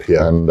about it.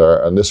 Yeah.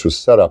 And this was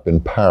set up in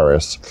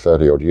Paris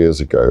 30 odd years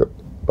ago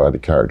by the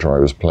character I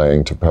was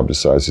playing to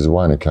publicize his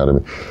wine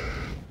academy.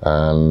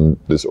 And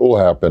this all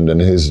happened, and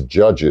his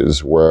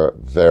judges were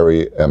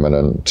very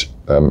eminent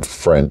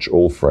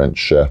all French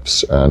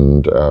chefs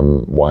and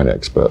wine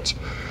experts.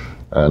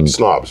 And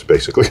snobs,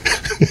 basically.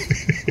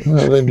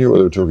 Well, they knew what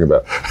they were talking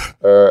about.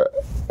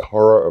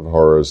 Horror of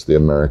horrors, the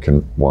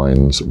American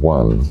wines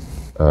won.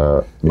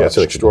 That's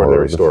an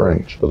extraordinary story.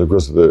 French. But of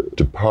course, the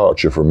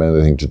departure from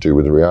anything to do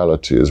with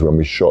reality is when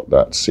we shot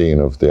that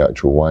scene of the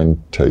actual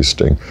wine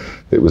tasting,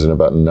 it was in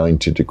about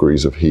 90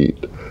 degrees of heat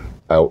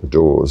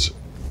outdoors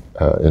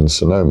in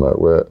Sonoma,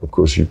 where, of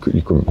course, you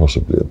couldn't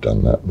possibly have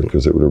done that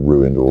because it would have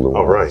ruined all the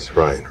wines. Oh,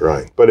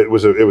 right. But it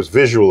was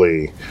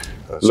visually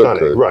stunning.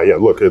 Good. Right, yeah,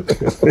 look, it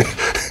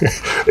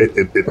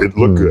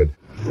looked good.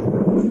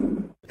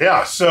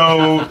 Yeah,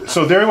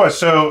 so there he was.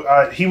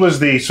 So he was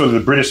the sort of the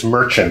British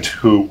merchant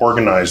who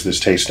organized this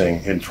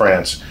tasting in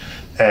France.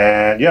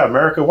 And yeah,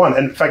 America won.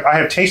 And in fact, I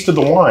have tasted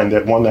the wine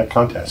that won that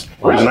contest.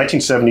 Wow. It was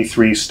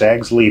 1973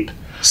 Stag's Leap.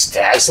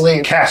 Stag's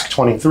Leap? Cask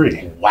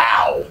 23.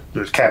 Wow.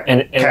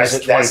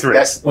 Cask 23.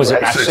 Was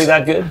it actually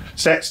that good?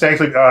 Stag's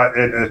Leap,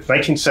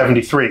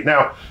 1973.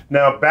 Now,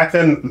 back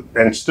then,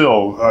 and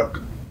still...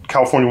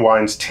 California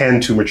wines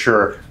tend to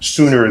mature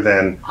sooner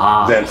than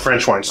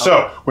French wines.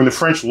 So when the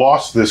French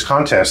lost this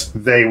contest,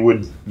 they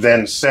would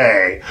then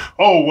say,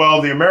 oh,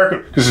 well, the American,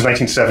 because it's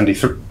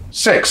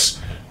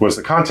 1976 was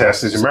the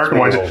contest, these American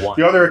wines.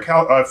 The other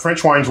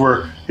French wines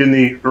were in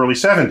the early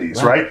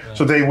 70s, right?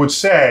 So they would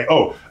say,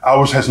 oh,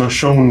 ours has not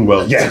shown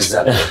well yet.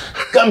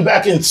 Come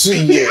back in 3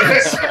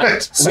 years.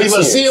 We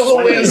will see who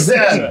wins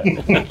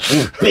then.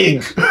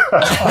 Big. But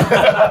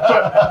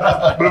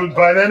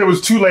by then it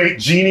was too late.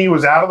 Genie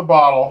was out of the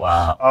bottle.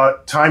 Wow.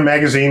 Time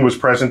magazine was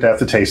present at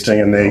the tasting,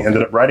 and they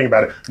ended up writing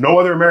about it. No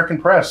other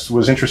American press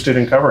was interested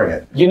in covering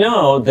it. You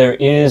know, there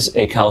is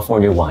a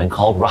California wine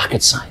called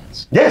Rocket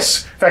Science.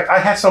 Yes. In fact, I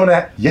had some of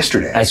that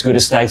yesterday. As good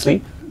as Stag's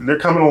Leap? They're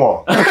coming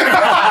along.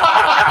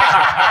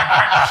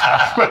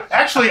 But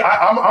actually,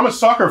 I'm a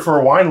sucker for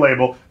a wine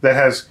label that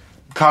has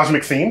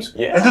cosmic themes.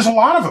 Yeah. And there's a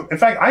lot of them. In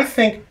fact, I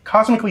think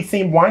cosmically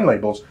themed wine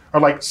labels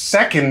are like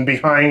second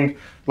behind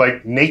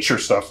like nature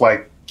stuff,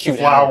 like Cute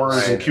flowers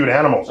animals. and cute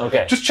animals.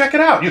 Okay. Just check it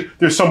out.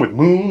 There's some with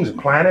moons and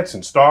planets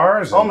and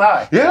stars. Oh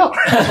my. Yeah.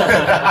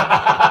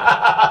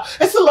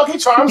 It's the Lucky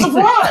Charms of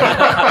wine.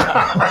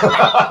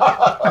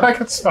 I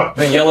could stop.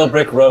 The Yellow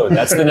Brick Road.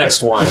 That's the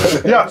next one.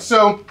 Yeah,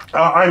 so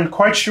I'm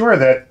quite sure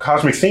that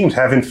cosmic themes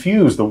have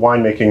infused the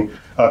winemaking.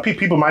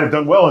 People might have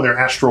done well in their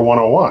Astro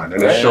 101,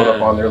 and it showed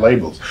up on their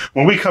labels.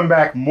 When we come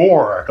back,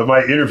 more of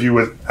my interview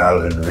with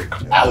Alan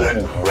Rickman. Alan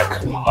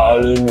Rickman.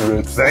 Alan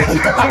Rickman. Thank you.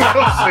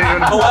 We'll see you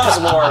in Oh, that was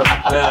more.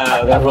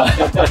 Never mind.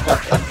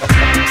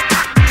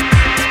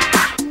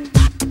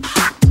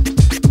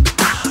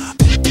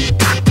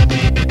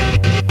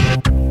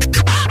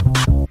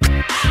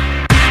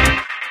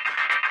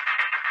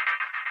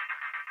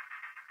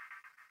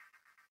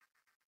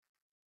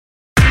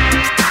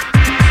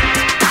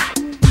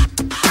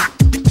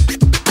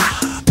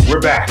 We're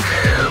back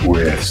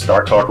with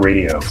Star Talk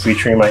Radio,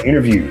 featuring my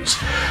interviews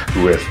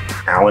with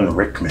Alan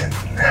Rickman.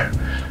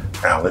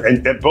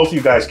 Alan, and both of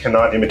you guys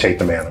cannot imitate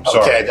the man. I'm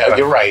sorry. Okay, no,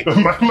 you're right.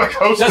 my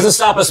host Doesn't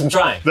stop us from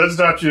trying. doesn't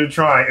stop you to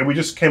try. And we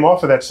just came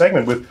off of that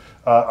segment with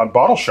on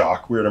Bottle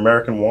Shock, where an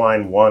American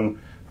wine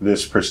won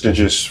this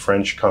prestigious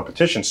French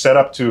competition, set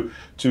up to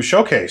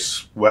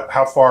showcase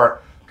how far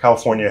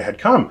California had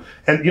come.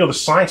 And the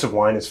science of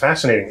wine is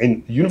fascinating.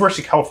 In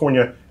University of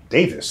California,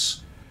 Davis,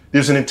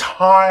 there's an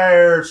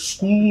entire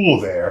school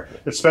there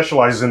that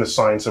specializes in the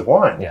science of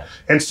wine. Yeah.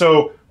 And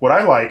so what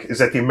I like is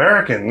that the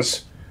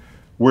Americans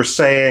were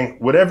saying,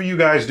 whatever you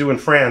guys do in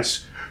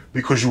France,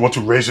 because you want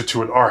to raise it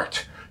to an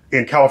art.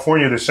 In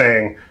California, they're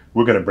saying,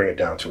 we're going to bring it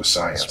down to a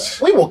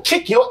science. We will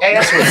kick your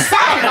ass with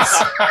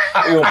science.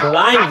 We will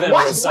blind them with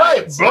What's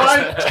science.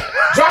 right?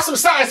 Drop some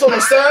science on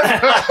them, son.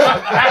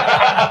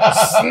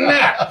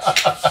 Snap!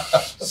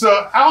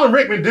 So Alan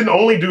Rickman didn't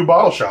only do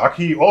Bottle Shock,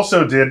 he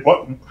also did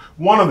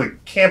one of the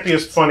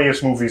campiest,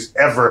 funniest movies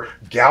ever,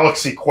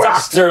 Galaxy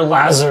Quest. Dr.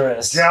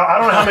 Lazarus. Now, I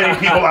don't know how many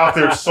people out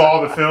there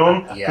saw the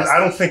film, because Yes. I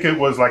don't think it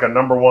was like a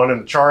 #1 in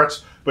the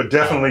charts, but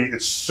definitely,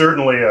 it's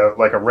certainly a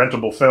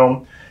rentable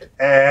film.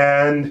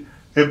 And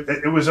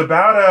it was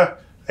about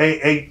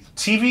a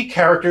TV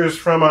characters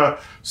from a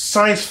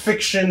science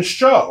fiction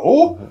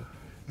show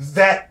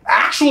that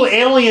actual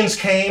aliens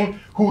came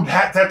who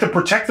had to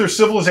protect their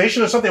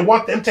civilization or something. They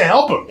want them to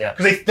help them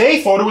because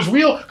they thought it was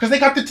real because they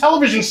got the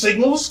television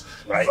signals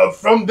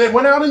from that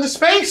went out into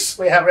space.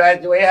 We have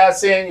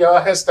seen your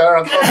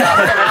historical.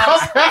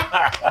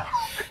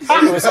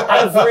 It was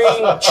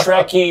every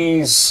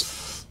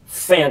Trekkie's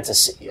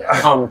fantasy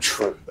come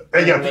true.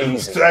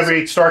 Amazing.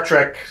 Every Star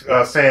Trek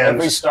fan.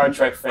 Every Star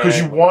Trek fan. Because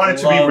you want it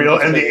to be real,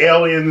 and the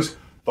aliens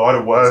thought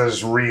it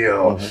was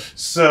real.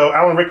 So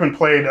Alan Rickman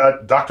played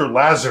Dr.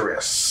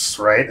 Lazarus,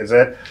 right? Is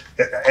that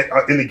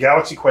in the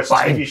Galaxy Quest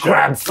TV show?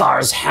 Grab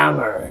Thar's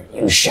hammer,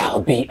 you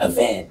shall be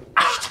avenged.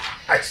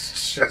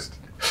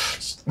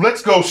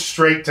 Let's go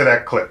straight to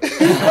that clip.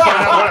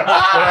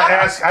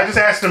 I just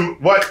asked him,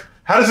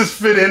 how does this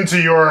fit into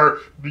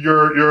your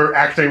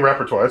acting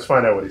repertoire? Let's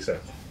find out what he said.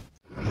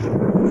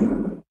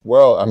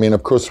 Well, I mean,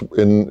 of course,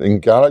 in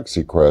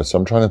Galaxy Quest,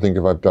 I'm trying to think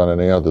if I've done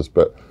any others,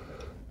 but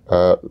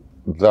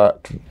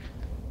that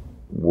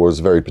was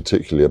very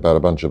particularly about a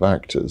bunch of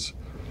actors.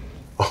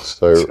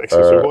 So,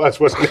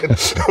 wasn't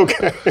it?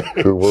 Okay.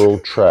 who were all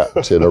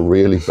trapped in a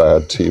really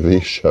bad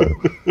TV show.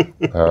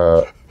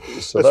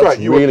 So that's right.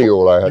 really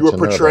all I had to know. You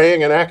were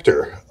portraying an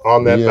actor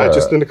on that. Yeah, That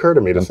just didn't occur to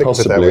me to and think of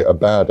it that possibly way. a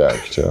bad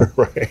actor.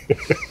 Right.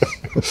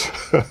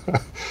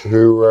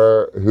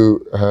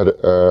 who had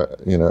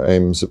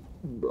aims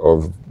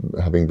of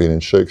having been in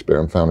Shakespeare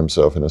and found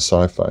himself in a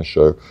sci-fi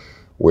show,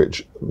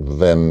 which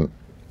then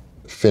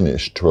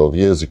finished 12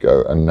 years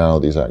ago, and now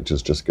these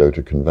actors just go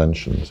to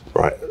conventions.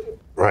 Right.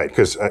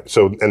 Because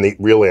and the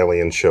real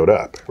alien showed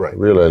up. Right.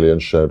 Real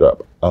aliens showed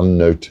up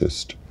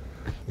unnoticed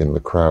in the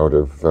crowd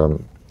of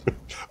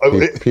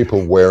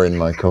people wearing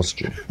my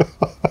costume.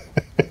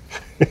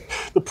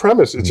 The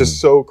premise is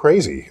just so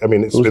crazy. I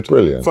mean, it's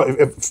brilliant.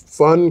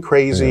 Fun,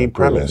 crazy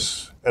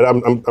premise. And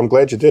I'm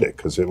glad you did it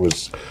because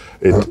it's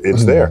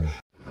there.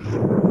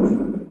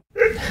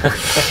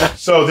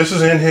 So this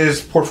is in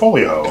his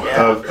portfolio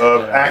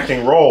of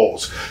acting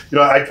roles.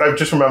 I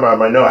just remember on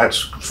my note, I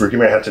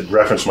had to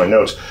reference my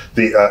notes.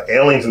 The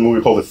aliens in the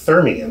movie called the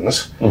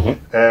Thermians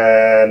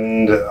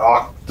and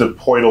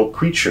octopoidal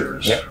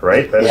creatures,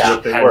 right? That's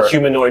what they were.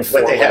 Humanoid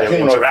form. But they had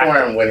humanoid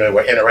form when they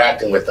were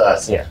interacting with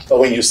us. Yeah. But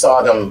when you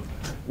saw them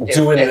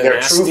doing in their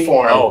nasty, true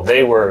form,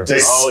 they were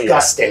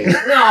disgusting.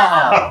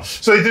 No.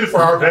 So they did it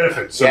for our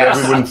benefit, so that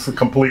we wouldn't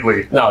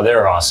completely No,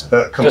 they're awesome.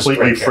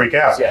 completely freak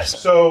out. Yes.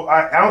 So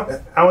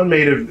Alan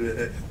made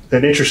an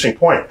interesting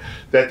point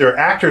that there are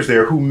actors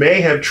there who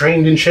may have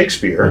trained in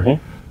Shakespeare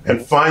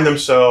and find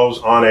themselves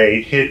on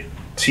a hit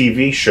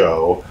TV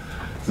show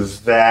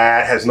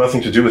that has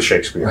nothing to do with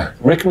Shakespeare.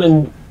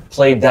 Rickman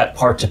played that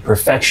part to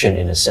perfection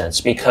in a sense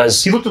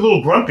because He looked a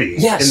little grumpy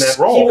in that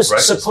role, he was right?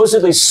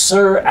 supposedly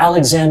Sir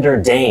Alexander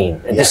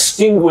Dane, a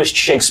distinguished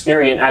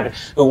Shakespearean actor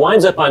who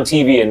winds up on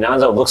TV and now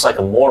looks like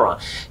a moron.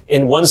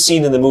 In one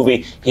scene in the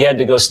movie, he had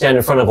to go stand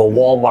in front of a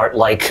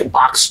Walmart-like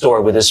box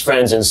store with his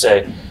friends and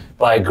say,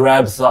 by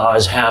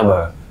Grabthar's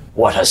hammer.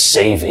 What a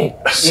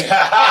savings.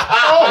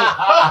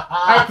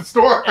 At the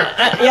store.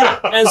 Yeah,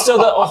 and so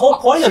the whole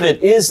point of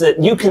it is that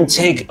you can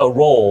take a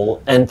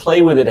role and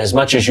play with it as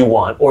much as you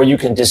want, or you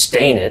can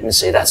disdain it and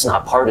say that's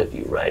not part of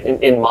you, right?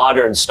 In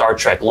modern Star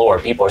Trek lore,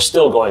 people are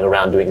still going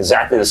around doing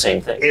exactly the same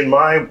thing. In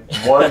my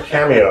one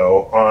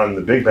cameo on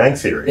The Big Bang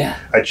Theory,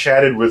 I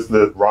chatted with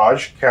the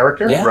Raj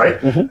character, right?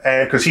 Mm-hmm.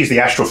 And because he's the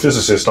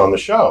astrophysicist on the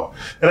show.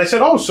 And I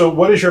said, oh, so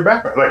what is your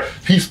background? Like,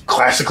 he's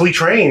classically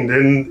trained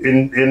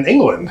in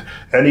England,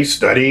 and he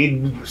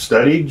studied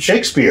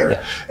Shakespeare.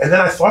 Yeah. And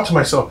then I thought to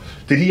myself,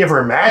 did he ever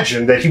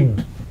imagine that he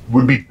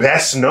would be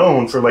best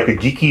known for like a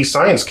geeky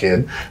science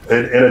kid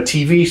in a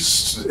TV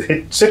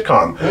hit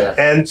sitcom? Yeah.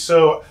 And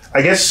so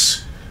I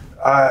guess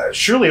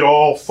surely it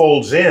all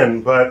folds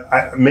in,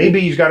 but maybe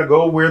he's got to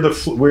go where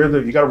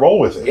you got to roll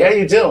with it. Yeah,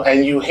 you do,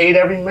 and you hate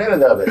every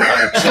minute of it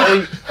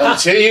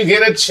until you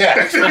get a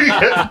check.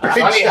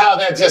 Funny how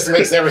that just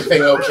makes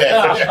everything okay.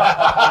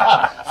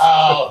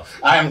 Oh,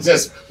 I'm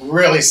just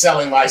really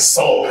selling my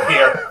soul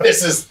here.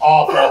 This is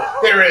awful.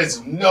 There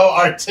is no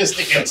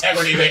artistic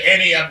integrity to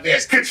any of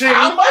this.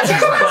 How much is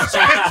this?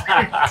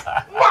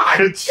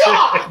 My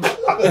God!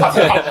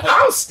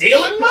 I'm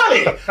stealing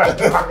money.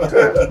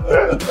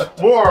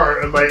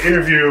 More of my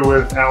interview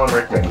with Alan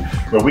Rickman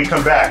when we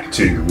come back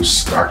to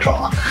Star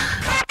Talk.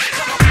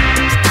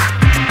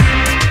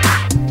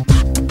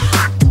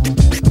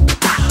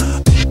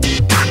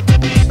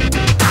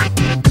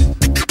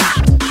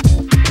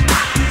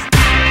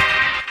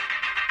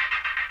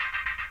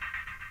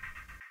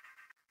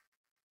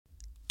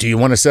 Do you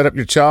want to set up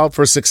your child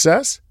for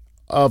success?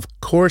 Of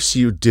course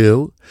you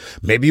do.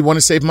 Maybe you want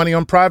to save money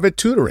on private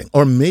tutoring,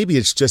 or maybe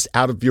it's just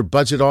out of your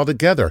budget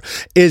altogether.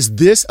 Is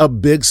this a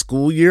big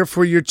school year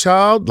for your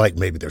child? Like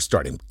maybe they're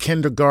starting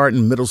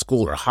kindergarten, middle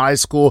school, or high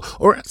school,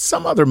 or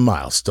some other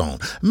milestone.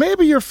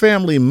 Maybe your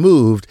family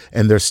moved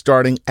and they're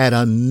starting at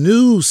a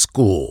new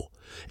school.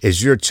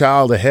 Is your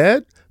child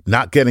ahead?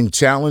 Not getting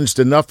challenged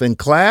enough in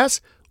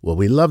class? Well,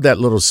 we love that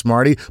little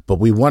smarty, but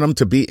we want them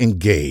to be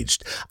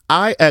engaged.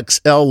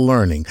 IXL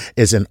Learning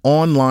is an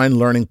online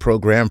learning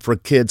program for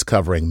kids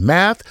covering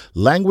math,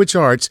 language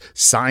arts,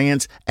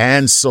 science,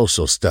 and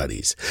social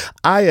studies.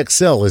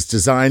 IXL is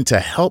designed to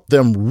help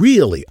them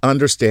really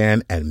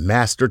understand and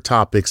master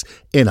topics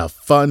in a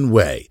fun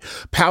way.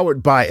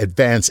 Powered by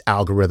advanced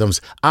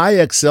algorithms,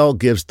 IXL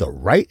gives the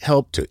right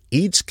help to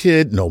each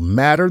kid no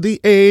matter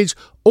the age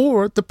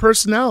or the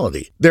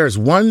personality. There's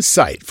one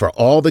site for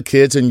all the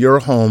kids in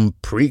your home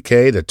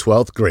pre-K to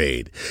 12th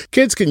grade.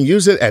 Kids can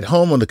use it at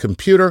home on the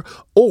computer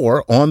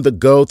or on the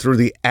go through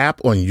the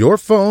app on your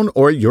phone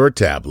or your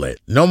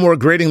tablet. No more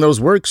grading those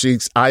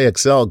worksheets.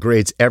 IXL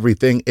grades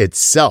everything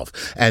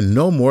itself. And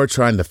no more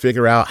trying to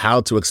figure out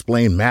how to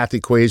explain math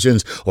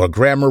equations or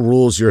grammar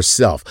rules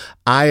yourself.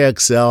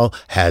 IXL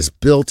has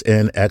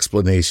built-in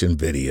explanation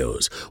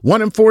videos.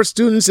 1 in 4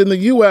 students in the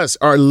U.S.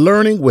 are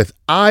learning with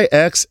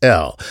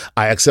IXL.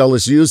 IXL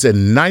is used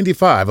in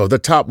 95 of the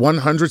top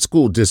 100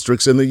 school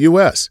districts in the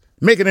U.S.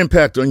 Make an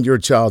impact on your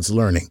child's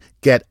learning.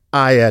 Get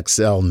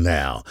IXL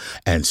now.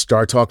 And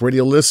Star Talk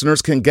Radio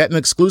listeners can get an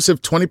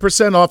exclusive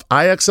 20% off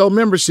IXL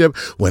membership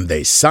when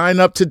they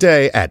sign up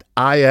today at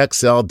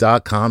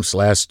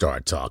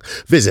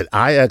IXL.com/StarTalk. Visit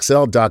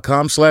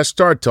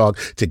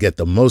IXL.com/StarTalk to get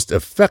the most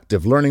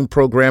effective learning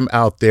program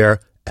out there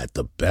at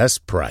the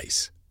best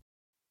price.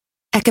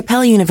 At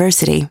Capella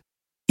University,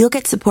 you'll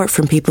get support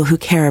from people who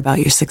care about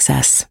your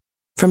success.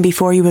 From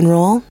before you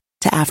enroll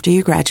to after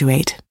you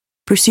graduate,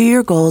 pursue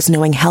your goals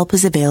knowing help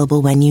is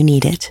available when you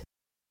need it.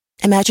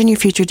 Imagine your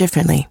future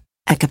differently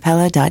at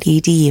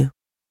capella.edu.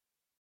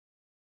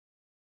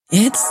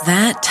 It's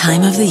that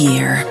time of the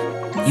year.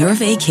 Your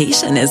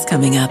vacation is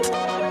coming up.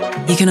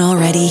 You can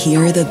already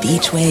hear the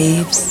beach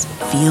waves,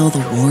 feel the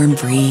warm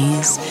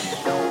breeze,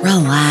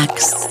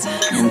 relax,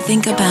 and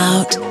think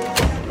about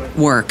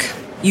work.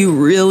 You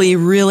really,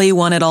 really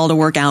want it all to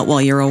work out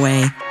while you're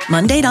away.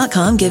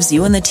 Monday.com gives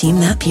you and the team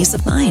that peace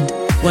of mind.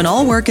 When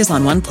all work is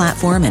on one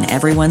platform and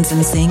everyone's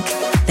in sync,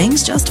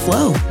 things just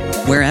flow.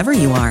 Wherever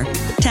you are,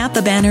 tap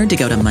the banner to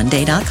go to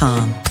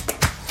Monday.com.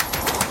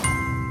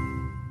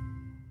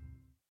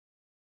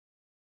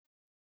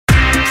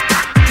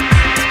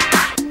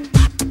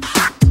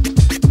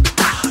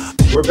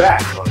 We're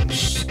back on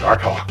Star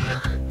Talk.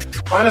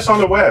 Find us on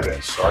the web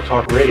at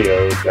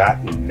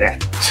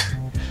startalkradio.net.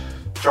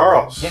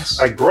 Charles, yes.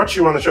 I brought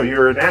you on the show.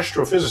 You're an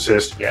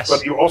astrophysicist, yes,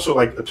 but you're also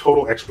like a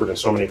total expert in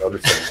so many other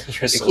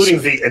things,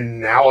 including the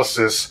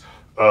analysis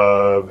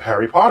of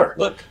Harry Potter.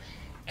 Look,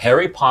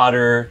 Harry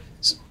Potter's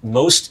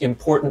most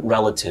important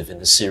relative in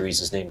the series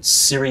is named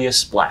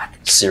Sirius Black.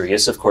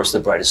 Sirius, of course,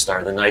 the brightest star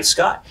in the night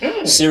sky.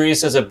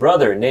 Sirius has a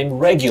brother named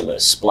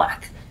Regulus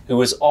Black,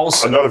 who is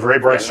also another very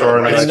bright star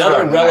in the night sky.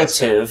 Another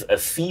relative, a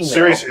female.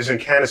 Sirius is in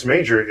Canis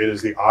Major. It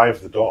is the eye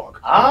of the dog.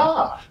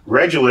 Ah.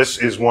 Regulus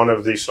is one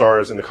of the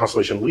stars in the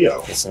constellation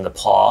Leo. It's in the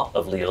paw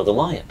of Leo the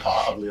lion.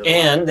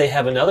 And they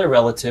have another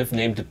relative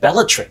named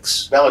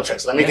Bellatrix.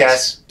 Bellatrix. Let me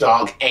guess.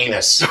 Dog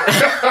anus.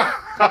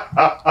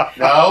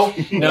 No.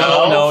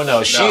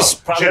 She's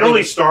probably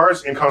Generally,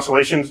 stars in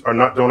constellations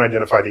don't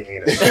identify the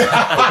anus.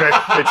 Okay,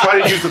 they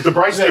try to use the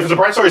bright star. If the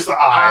bright star is the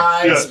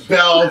eye, eyes,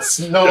 belts,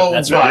 no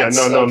That's butts.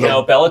 right. No.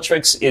 Now,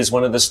 Bellatrix is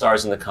one of the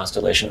stars in the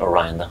constellation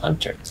Orion the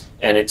Hunter,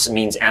 and it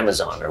means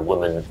Amazon or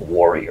woman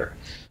warrior.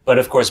 But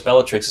of course,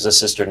 Bellatrix is a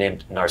sister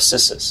named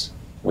Narcissus,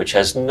 which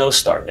has no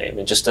star name.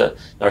 And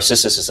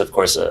Narcissus is, of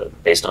course,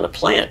 based on a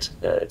plant.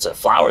 It's a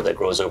flower that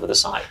grows over the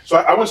side. So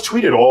I once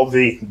tweeted all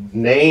the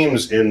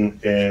names in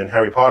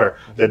Harry Potter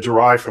that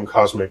derive from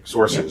cosmic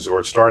sources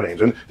or star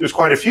names, and there's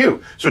quite a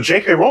few. So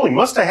J.K. Rowling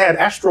must have had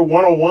Astro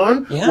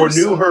 101 or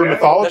knew her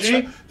mythology.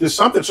 Right. There's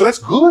something. So that's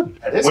good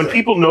when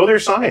people know their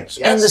science.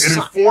 Yes. It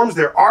informs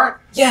their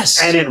art.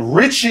 Yes. And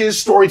enriches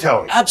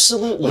storytelling.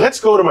 Absolutely. Let's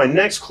go to my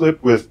next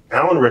clip with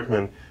Alan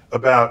Rickman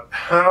about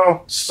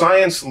how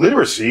science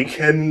literacy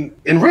can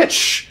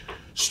enrich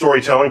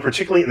storytelling,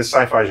 particularly in the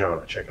sci-fi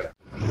genre. Check it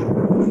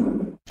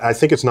out. I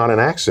think it's not an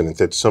accident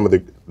that some of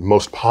the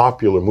most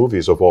popular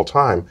movies of all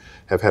time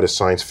have had a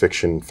science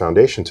fiction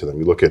foundation to them.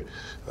 You look at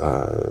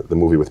the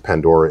movie with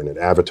Pandora in it,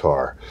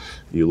 Avatar.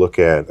 You look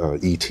at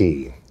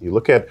E.T. You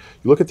look at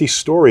these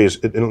stories.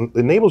 It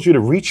enables you to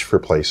reach for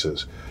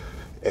places,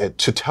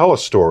 to tell a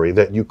story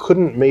that you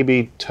couldn't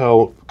maybe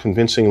tell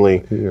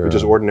convincingly with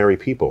just ordinary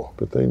people.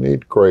 But they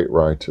need great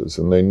writers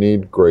and they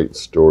need great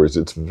stories.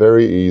 It's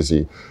very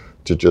easy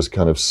to just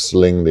kind of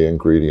sling the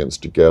ingredients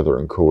together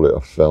and call it a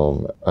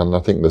film. And I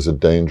think there's a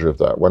danger of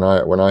that. When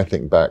I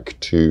think back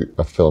to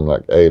a film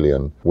like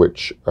Alien,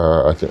 which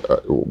I think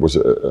was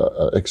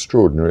an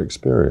extraordinary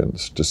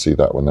experience to see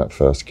that when that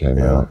first came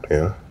out.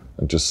 Yeah.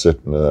 And just sit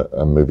in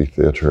a movie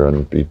theater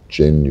and be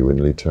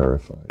genuinely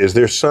terrified. Is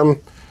there some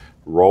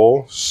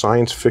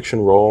science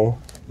fiction role,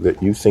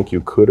 that you think you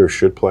could or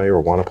should play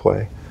or want to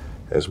play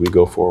as we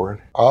go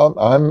forward?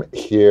 I'm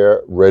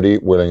here ready,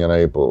 willing, and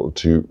able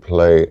to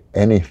play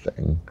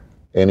anything,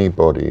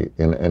 anybody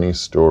in any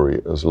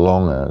story, as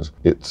long as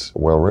it's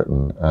well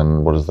written.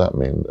 And what does that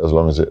mean? As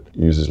long as it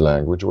uses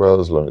language well,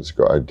 as long as it's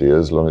got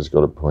ideas, as long as it's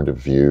got a point of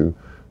view,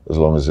 as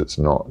long as it's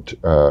not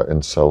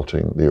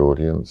insulting the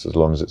audience, as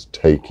long as it's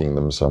taking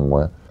them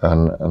somewhere.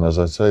 And as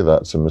I say,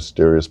 that's a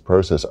mysterious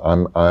process.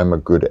 I'm a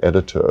good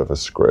editor of a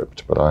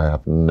script, but I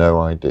have no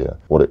idea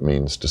what it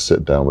means to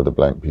sit down with a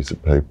blank piece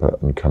of paper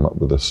and come up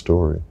with a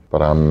story.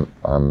 But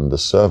I'm the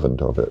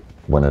servant of it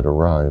when it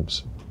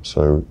arrives.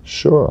 So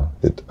sure,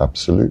 it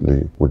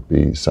absolutely would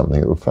be something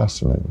that would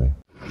fascinate me.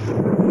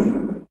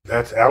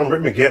 That's Alan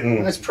Rickman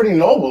getting... That's pretty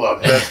noble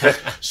of him.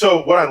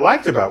 So what I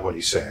liked about what he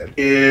said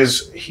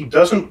is he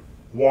doesn't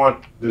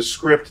want the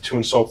script to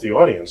insult the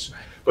audience,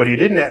 but he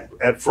didn't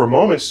for a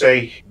moment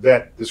say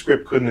that the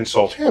script couldn't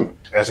insult him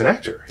as an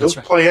actor. He'll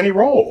play any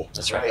role.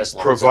 That's right.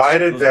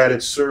 Provided that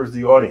it served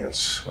the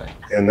audience. Right.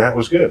 And that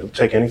was good. He'll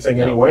take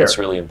anything, anywhere. That's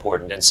really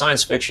important. And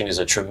science fiction is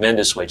a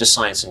tremendous way, just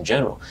science in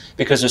general,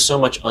 because there's so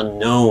much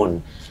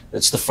unknown.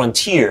 It's the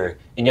frontier,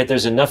 and yet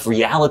there's enough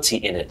reality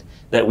in it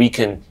that we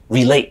can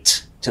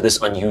relate to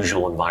this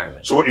unusual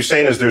environment. So what you're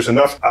saying is there's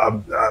enough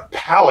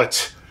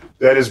palette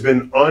that has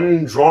been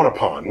undrawn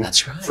upon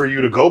for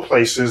you to go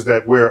places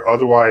where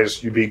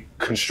otherwise you'd be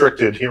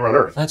constricted here on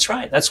Earth. That's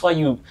right. That's why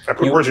I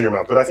put words in your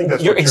mouth, but I think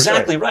that's you're what you're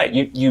exactly saying.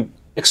 Right. You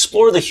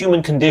explore the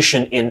human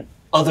condition in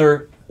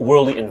other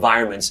worldly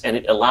environments, and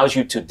it allows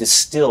you to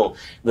distill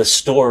the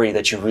story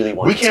that you really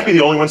want to tell. We can't be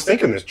the only ones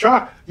thinking this.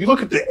 Chuck, you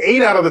look at the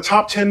 8 out of the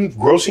top 10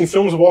 grossing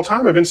films of all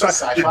time have been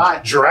sci-fi.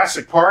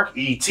 Jurassic Park,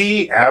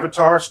 E.T.,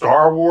 Avatar,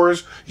 Star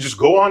Wars. You just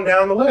go on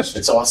down the list.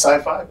 It's all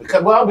sci-fi.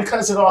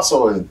 Because it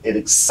also it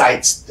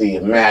excites the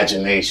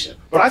imagination.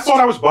 But I thought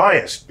I was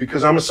biased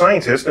because I'm a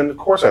scientist, and of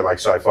course I like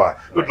sci-fi.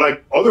 But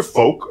like other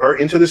folk are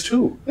into this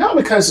too. No,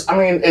 because I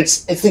mean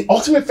it's the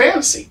ultimate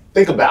fantasy.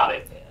 Think about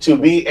it. To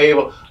be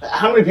able,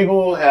 how many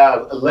people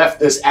have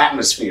left this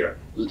atmosphere,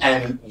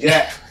 and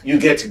yet you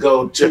get to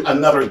go to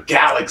another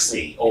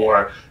galaxy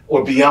or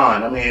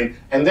beyond? I mean,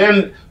 and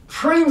then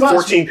pretty much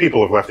 14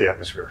 people have left the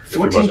atmosphere.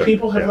 14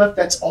 people have left.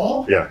 That's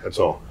all. Yeah, that's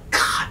all.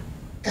 God,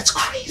 that's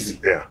crazy.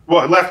 Yeah.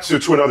 Well, left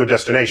to another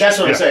destination. That's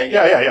what I'm saying.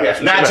 Yeah.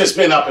 Not just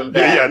been up and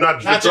back. Yeah, not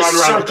just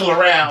driving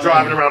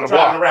around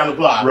the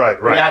block. Right.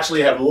 They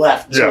actually have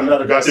left to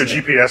another got their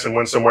destination. GPS and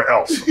went somewhere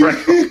else. Right.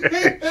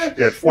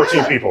 Yeah,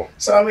 14 people.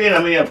 So I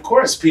mean, of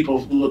course,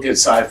 people look at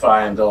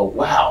sci-fi and go,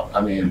 "Wow! I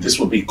mean, this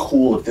would be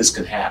cool if this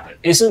could happen."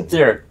 Isn't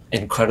there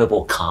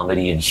incredible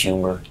comedy and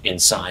humor in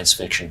science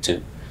fiction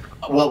too?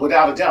 Well,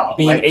 without a doubt.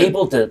 Being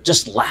able to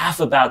just laugh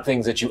about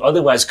things that you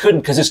otherwise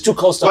couldn't because it's too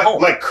close to home.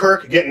 Like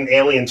Kirk getting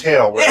alien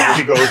tail wherever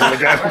he goes in the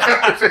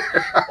galaxy.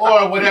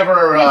 Or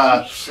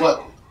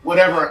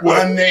whatever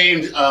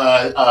unnamed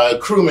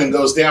crewman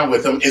goes down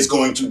with him is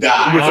going to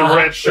die. With the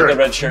red shirt. With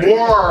the red shirt.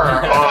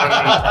 More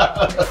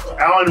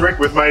on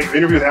with my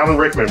interview with Alan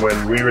Rickman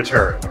when we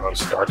return on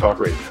Star Talk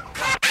Radio.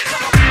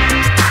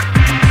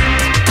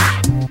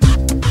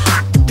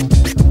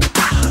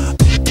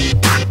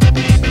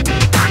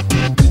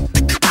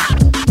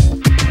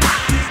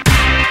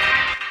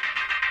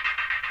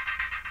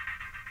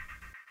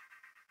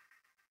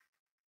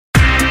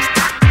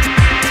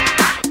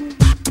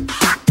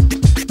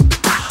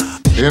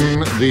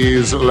 In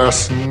these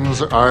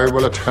lessons, I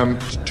will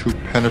attempt to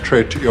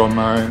penetrate your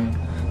mind.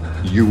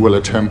 You will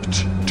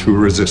attempt to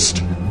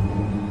resist.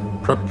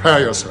 Prepare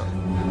yourself.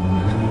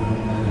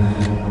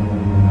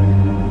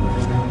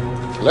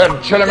 Led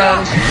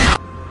Chilliman.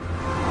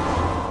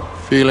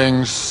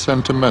 Feeling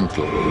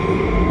sentimental.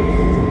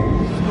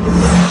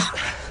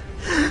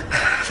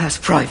 That's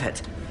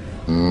private.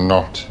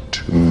 Not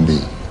to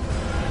me.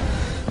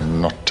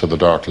 And not to the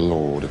Dark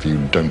Lord if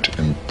you don't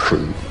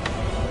improve.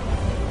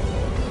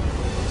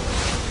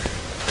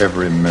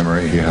 Every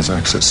memory he has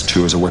access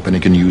to is a weapon he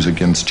can use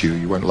against you.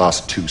 You won't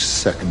last 2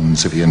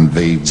 seconds if he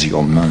invades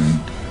your mind.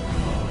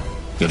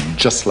 You're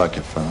just like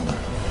your father.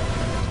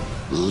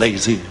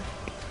 Lazy,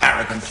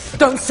 arrogant.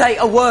 Don't say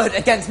a word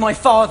against my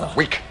father.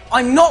 Weak.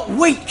 I'm not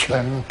weak.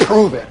 Then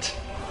prove it.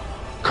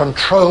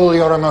 Control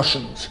your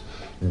emotions.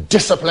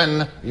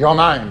 Discipline your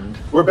mind.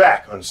 We're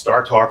back on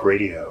Star Talk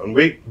Radio, and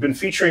we've been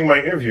featuring my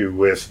interview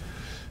with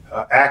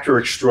actor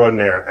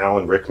extraordinaire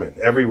Alan Rickman.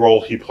 Every role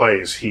he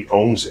plays, he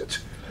owns it.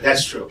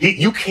 That's true.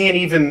 You can't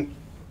even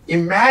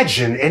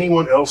imagine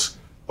anyone else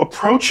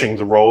approaching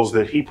the roles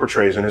that he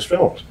portrays in his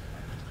films.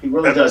 He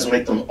really does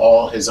make them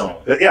all his own.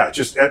 Yeah,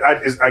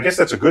 I guess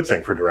that's a good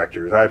thing for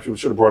directors. I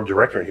should have brought a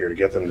director in here to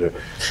get them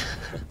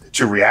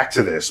to react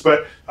to this.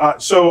 But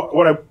so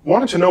what I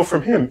wanted to know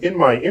from him in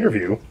my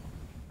interview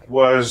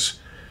was,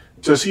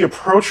 does he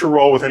approach a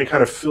role with any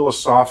kind of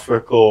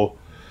philosophical,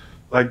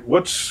 like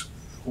what's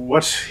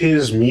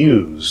his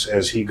muse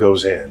as he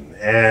goes in?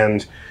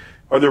 And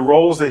are there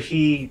roles that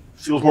he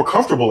feels more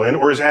comfortable in,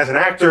 or is as an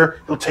actor,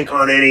 he'll take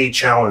on any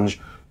challenge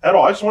at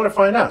all? I just want to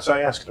find out. So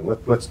I asked him.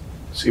 Let's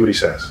see what he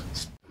says.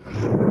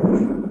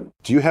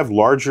 Do you have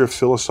larger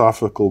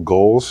philosophical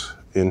goals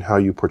in how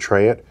you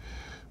portray it?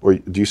 Or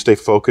do you stay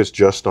focused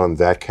just on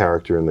that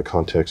character in the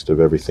context of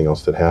everything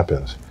else that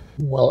happens?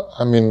 Well,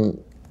 I mean,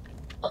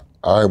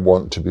 I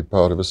want to be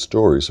part of a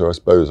story, so I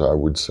suppose I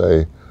would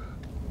say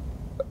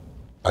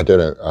I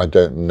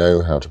don't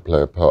know how to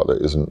play a part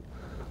that isn't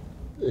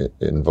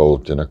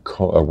involved in a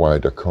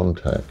wider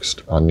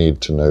context. I need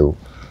to know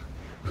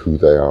who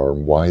they are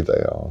and why they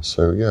are.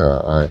 So yeah,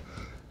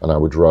 I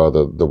would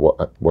rather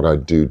what I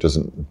do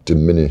doesn't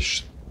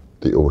diminish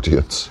the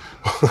audience.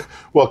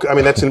 Well, I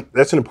mean that's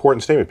an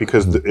important statement,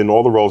 because in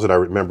all the roles that I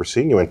remember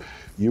seeing you in,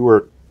 you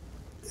were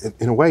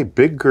in a way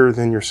bigger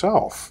than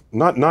yourself.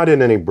 Not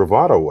in any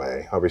bravado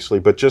way,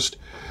 obviously, but just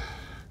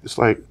it's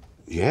like,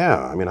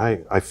 yeah, I mean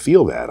I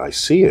feel that, I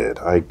see it,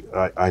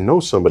 I know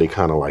somebody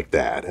kind of like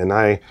that,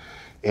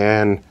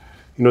 and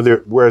you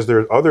know, whereas there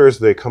are others,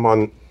 they come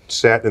on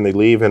set and they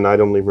leave and I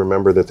don't even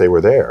remember that they were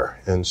there.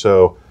 And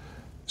so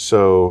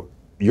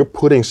you're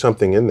putting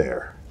something in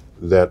there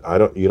that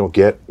you don't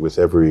get with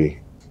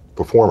every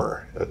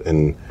performer.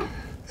 And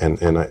I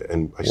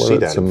see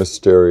that. It's a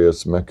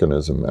mysterious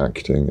mechanism,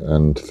 acting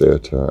and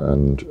theatre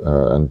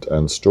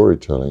and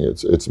storytelling.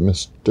 It's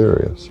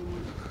mysterious.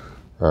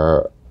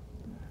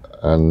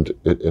 And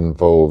it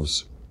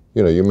involves,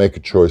 you know, you make a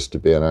choice to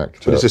be an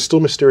actor. But is it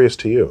still mysterious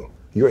to you?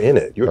 You're in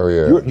it.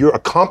 You're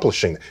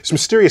accomplishing it. It's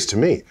mysterious to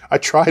me. I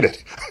tried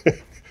it.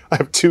 I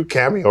have 2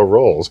 cameo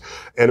roles,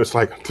 and it's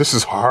like, this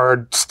is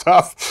hard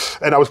stuff.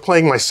 And I was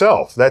playing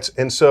myself.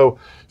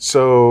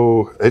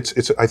 So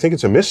it's. I think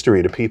it's a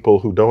mystery to people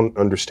who don't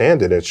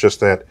understand it. It's just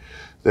that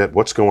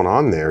what's going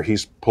on there.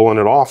 He's pulling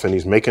it off and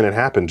he's making it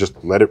happen. Just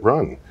let it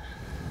run.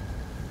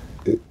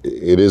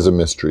 It is a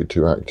mystery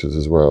to actors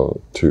as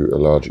well, to a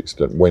large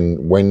extent.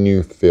 When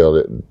you feel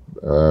it,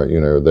 you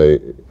know,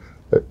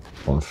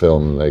 on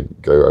film, they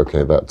go,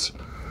 okay, let's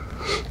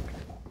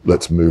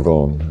move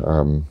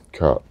on,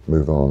 cut,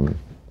 move on.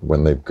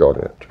 When they've got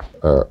it,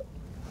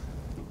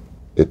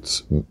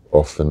 it's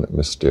often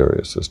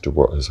mysterious as to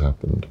what has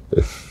happened,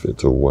 if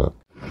it's all work.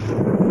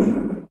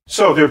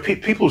 So there are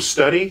people who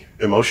study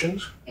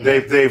emotions.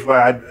 They've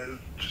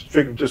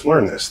just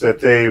learned this, that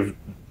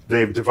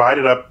they've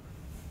divided up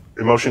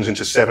emotions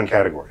into 7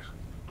 categories.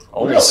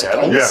 Only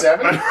 7? Only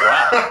 7?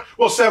 Wow.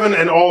 Well, 7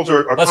 and all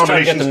are Let's try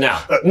to get them now.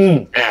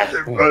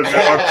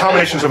 Are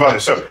combinations of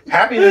others. So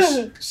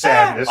happiness,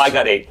 sadness. I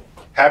got 8.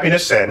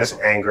 Happiness, sadness,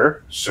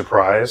 anger,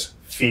 surprise,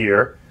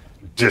 fear,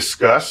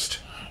 disgust,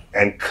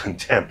 and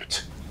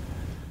contempt.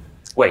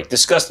 Wait,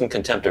 disgust and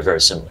contempt are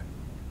very similar.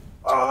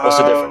 What's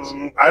the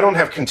difference? I don't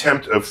have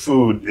contempt of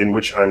food in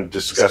which I'm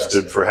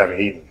disgusted for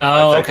having eaten.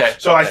 Oh, okay.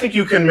 So I think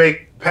you can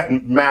make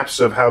maps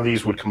of how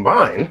these would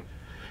combine.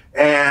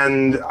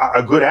 And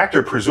a good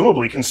actor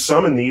presumably can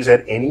summon these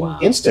at any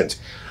instant.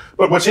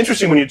 But what's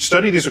interesting, when you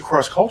study these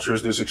across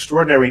cultures, there's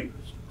extraordinary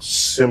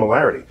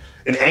similarity.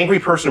 An angry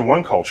person in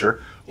one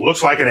culture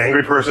looks like an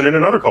angry person in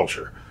another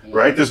culture,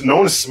 right? There's no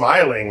one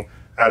smiling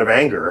out of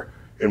anger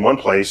in one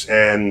place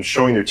and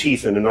showing their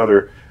teeth in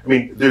another. I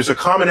mean, there's a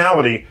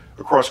commonality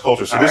across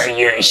culture. So Are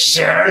you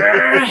sure?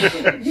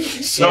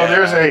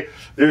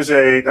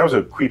 That was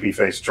a creepy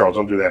face, Charles.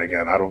 Don't do that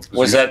again.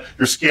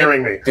 You're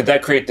scaring me. Did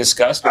that create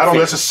disgust? I don't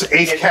know. That's an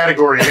 8th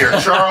category here.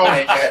 Charles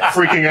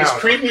freaking out. Is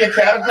creepy a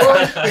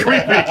category?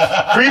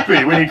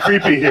 Creepy. We need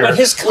creepy here. But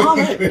his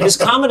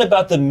comment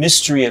about the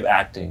mystery of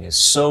acting is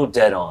so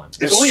dead on.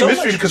 It's only a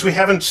mystery because we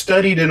haven't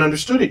studied and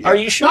understood it yet. Are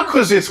you sure?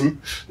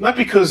 Not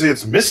because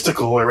it's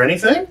mystical or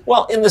anything.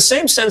 Well, in the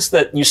same sense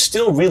that you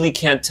still really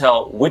can't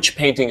tell which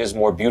painting is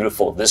more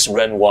beautiful, this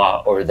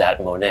Renoir or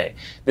that Monet.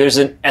 There's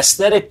an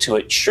aesthetic to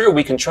it. Sure,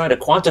 we can try to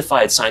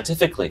quantify it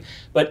scientifically,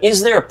 but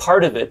is there a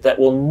part of it that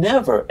will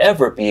never,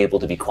 ever be able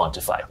to be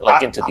quantified,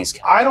 into these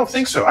categories? I don't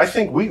think so. I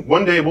think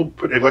one day we'll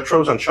put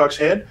electrodes on Chuck's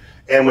head,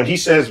 and when he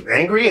says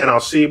angry, and I'll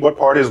see what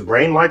part of his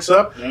brain lights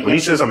up. Mm-hmm. When he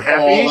says I'm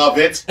happy. All of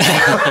it.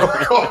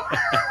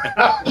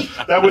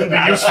 That wouldn't be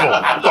useful.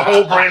 The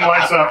whole brain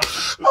lights up.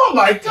 Oh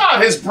my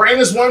God, his brain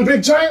is one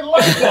big giant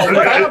light bulb.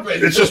 What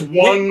happened? It's just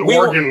one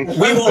organ.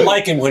 We won't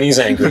like him when he's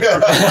angry.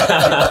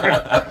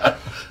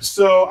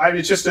 So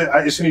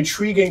it's an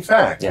intriguing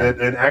fact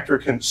that an actor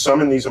can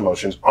summon these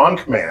emotions on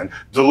command,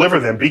 deliver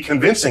them, be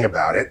convincing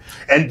about it,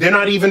 and they're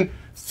not even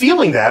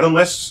feeling that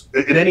unless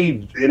in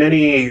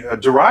any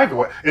derived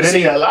way.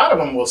 A lot of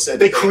them will say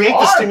they create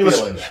the stimulus.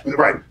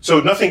 Right. So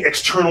nothing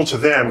external to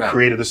them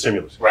created the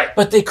stimulus. Right.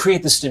 But they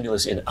create the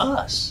stimulus in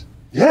us.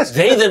 Yes.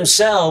 They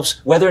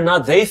themselves, whether or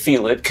not they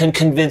feel it, can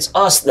convince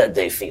us that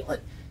they feel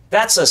it.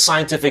 That's a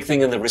scientific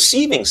thing in the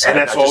receiving side, and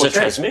that's not all just a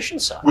transmission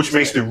side. Which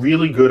means they're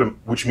really good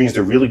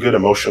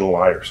emotional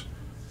liars.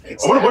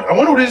 Exactly. I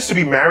wonder what it is to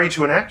be married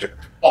to an actor.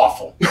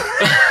 Awful.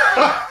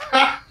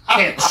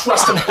 Can't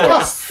trust them for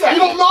a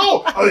second. You don't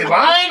know. Are they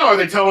lying? Are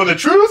they telling the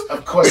truth?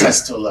 Of course, I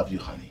still love you,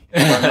 honey.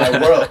 You're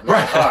my world.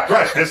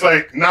 Right. It's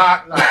like,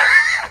 not.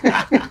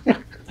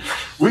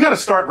 We got to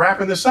start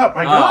wrapping this up.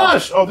 My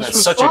gosh. Oh, this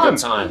was such fun. a good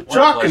time.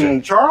 Chuck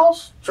and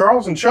Charles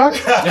and Chuck.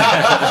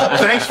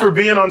 Thanks for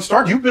being on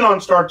Start. You've been on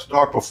Start to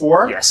Talk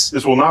before. Yes.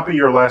 This will not be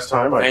your last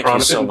time. I promise. Thank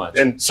you so much.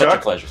 And such Chuck,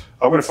 a pleasure.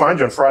 I'm going to find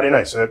you on Friday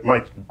nights.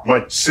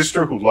 My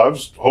sister, who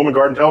loves home and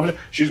garden television,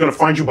 she's going to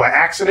find you by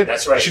accident.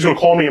 That's right. She's going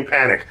to call me in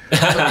panic.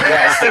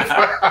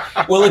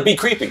 Will it be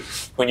creepy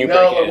when you break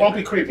No, it it won't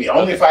be creepy.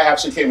 Only if I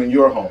actually came in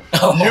your home.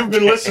 You've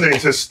been listening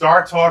to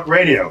Star Talk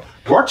Radio,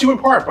 brought to you in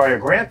part by a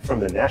grant from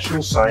the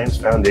National Science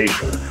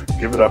Foundation.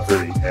 Give it up for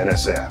the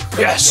NSF.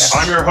 Yes.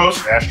 I'm your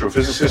host,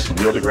 astrophysicist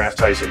Neil deGrasse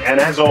Tyson, and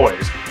as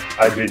always,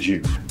 I bid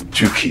you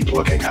to keep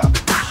looking up.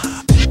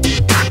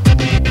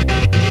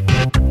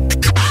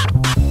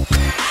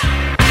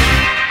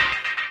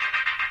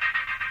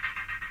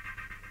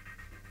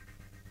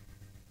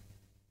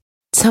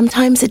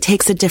 Sometimes it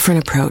takes a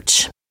different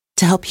approach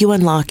to help you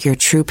unlock your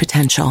true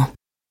potential.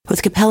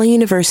 With Capella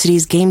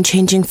University's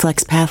game-changing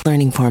FlexPath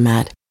learning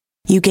format,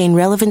 you gain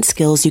relevant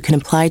skills you can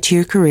apply to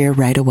your career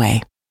right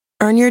away.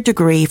 Earn your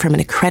degree from an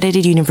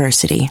accredited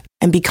university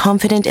and be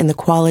confident in the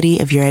quality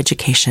of your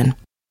education.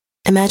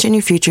 Imagine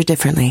your future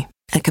differently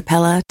at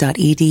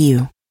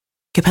capella.edu.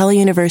 Capella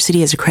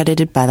University is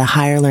accredited by the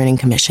Higher Learning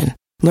Commission.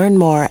 Learn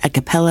more at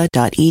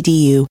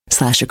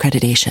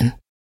capella.edu/accreditation.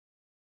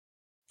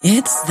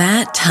 It's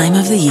that time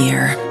of the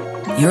year.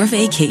 Your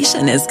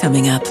vacation is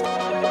coming up.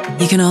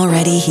 You can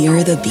already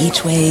hear the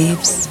beach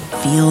waves,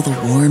 feel the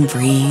warm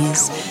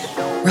breeze,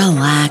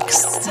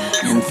 relax,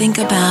 and think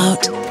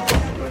about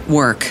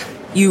work.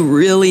 You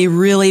really,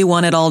 really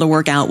want it all to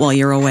work out while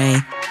you're away.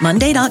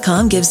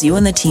 Monday.com gives you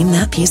and the team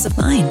that peace of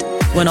mind.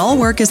 When all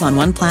work is on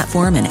one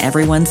platform and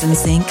everyone's in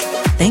sync,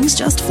 things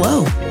just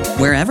flow.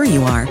 Wherever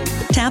you are,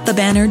 tap the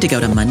banner to go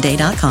to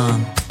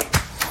Monday.com.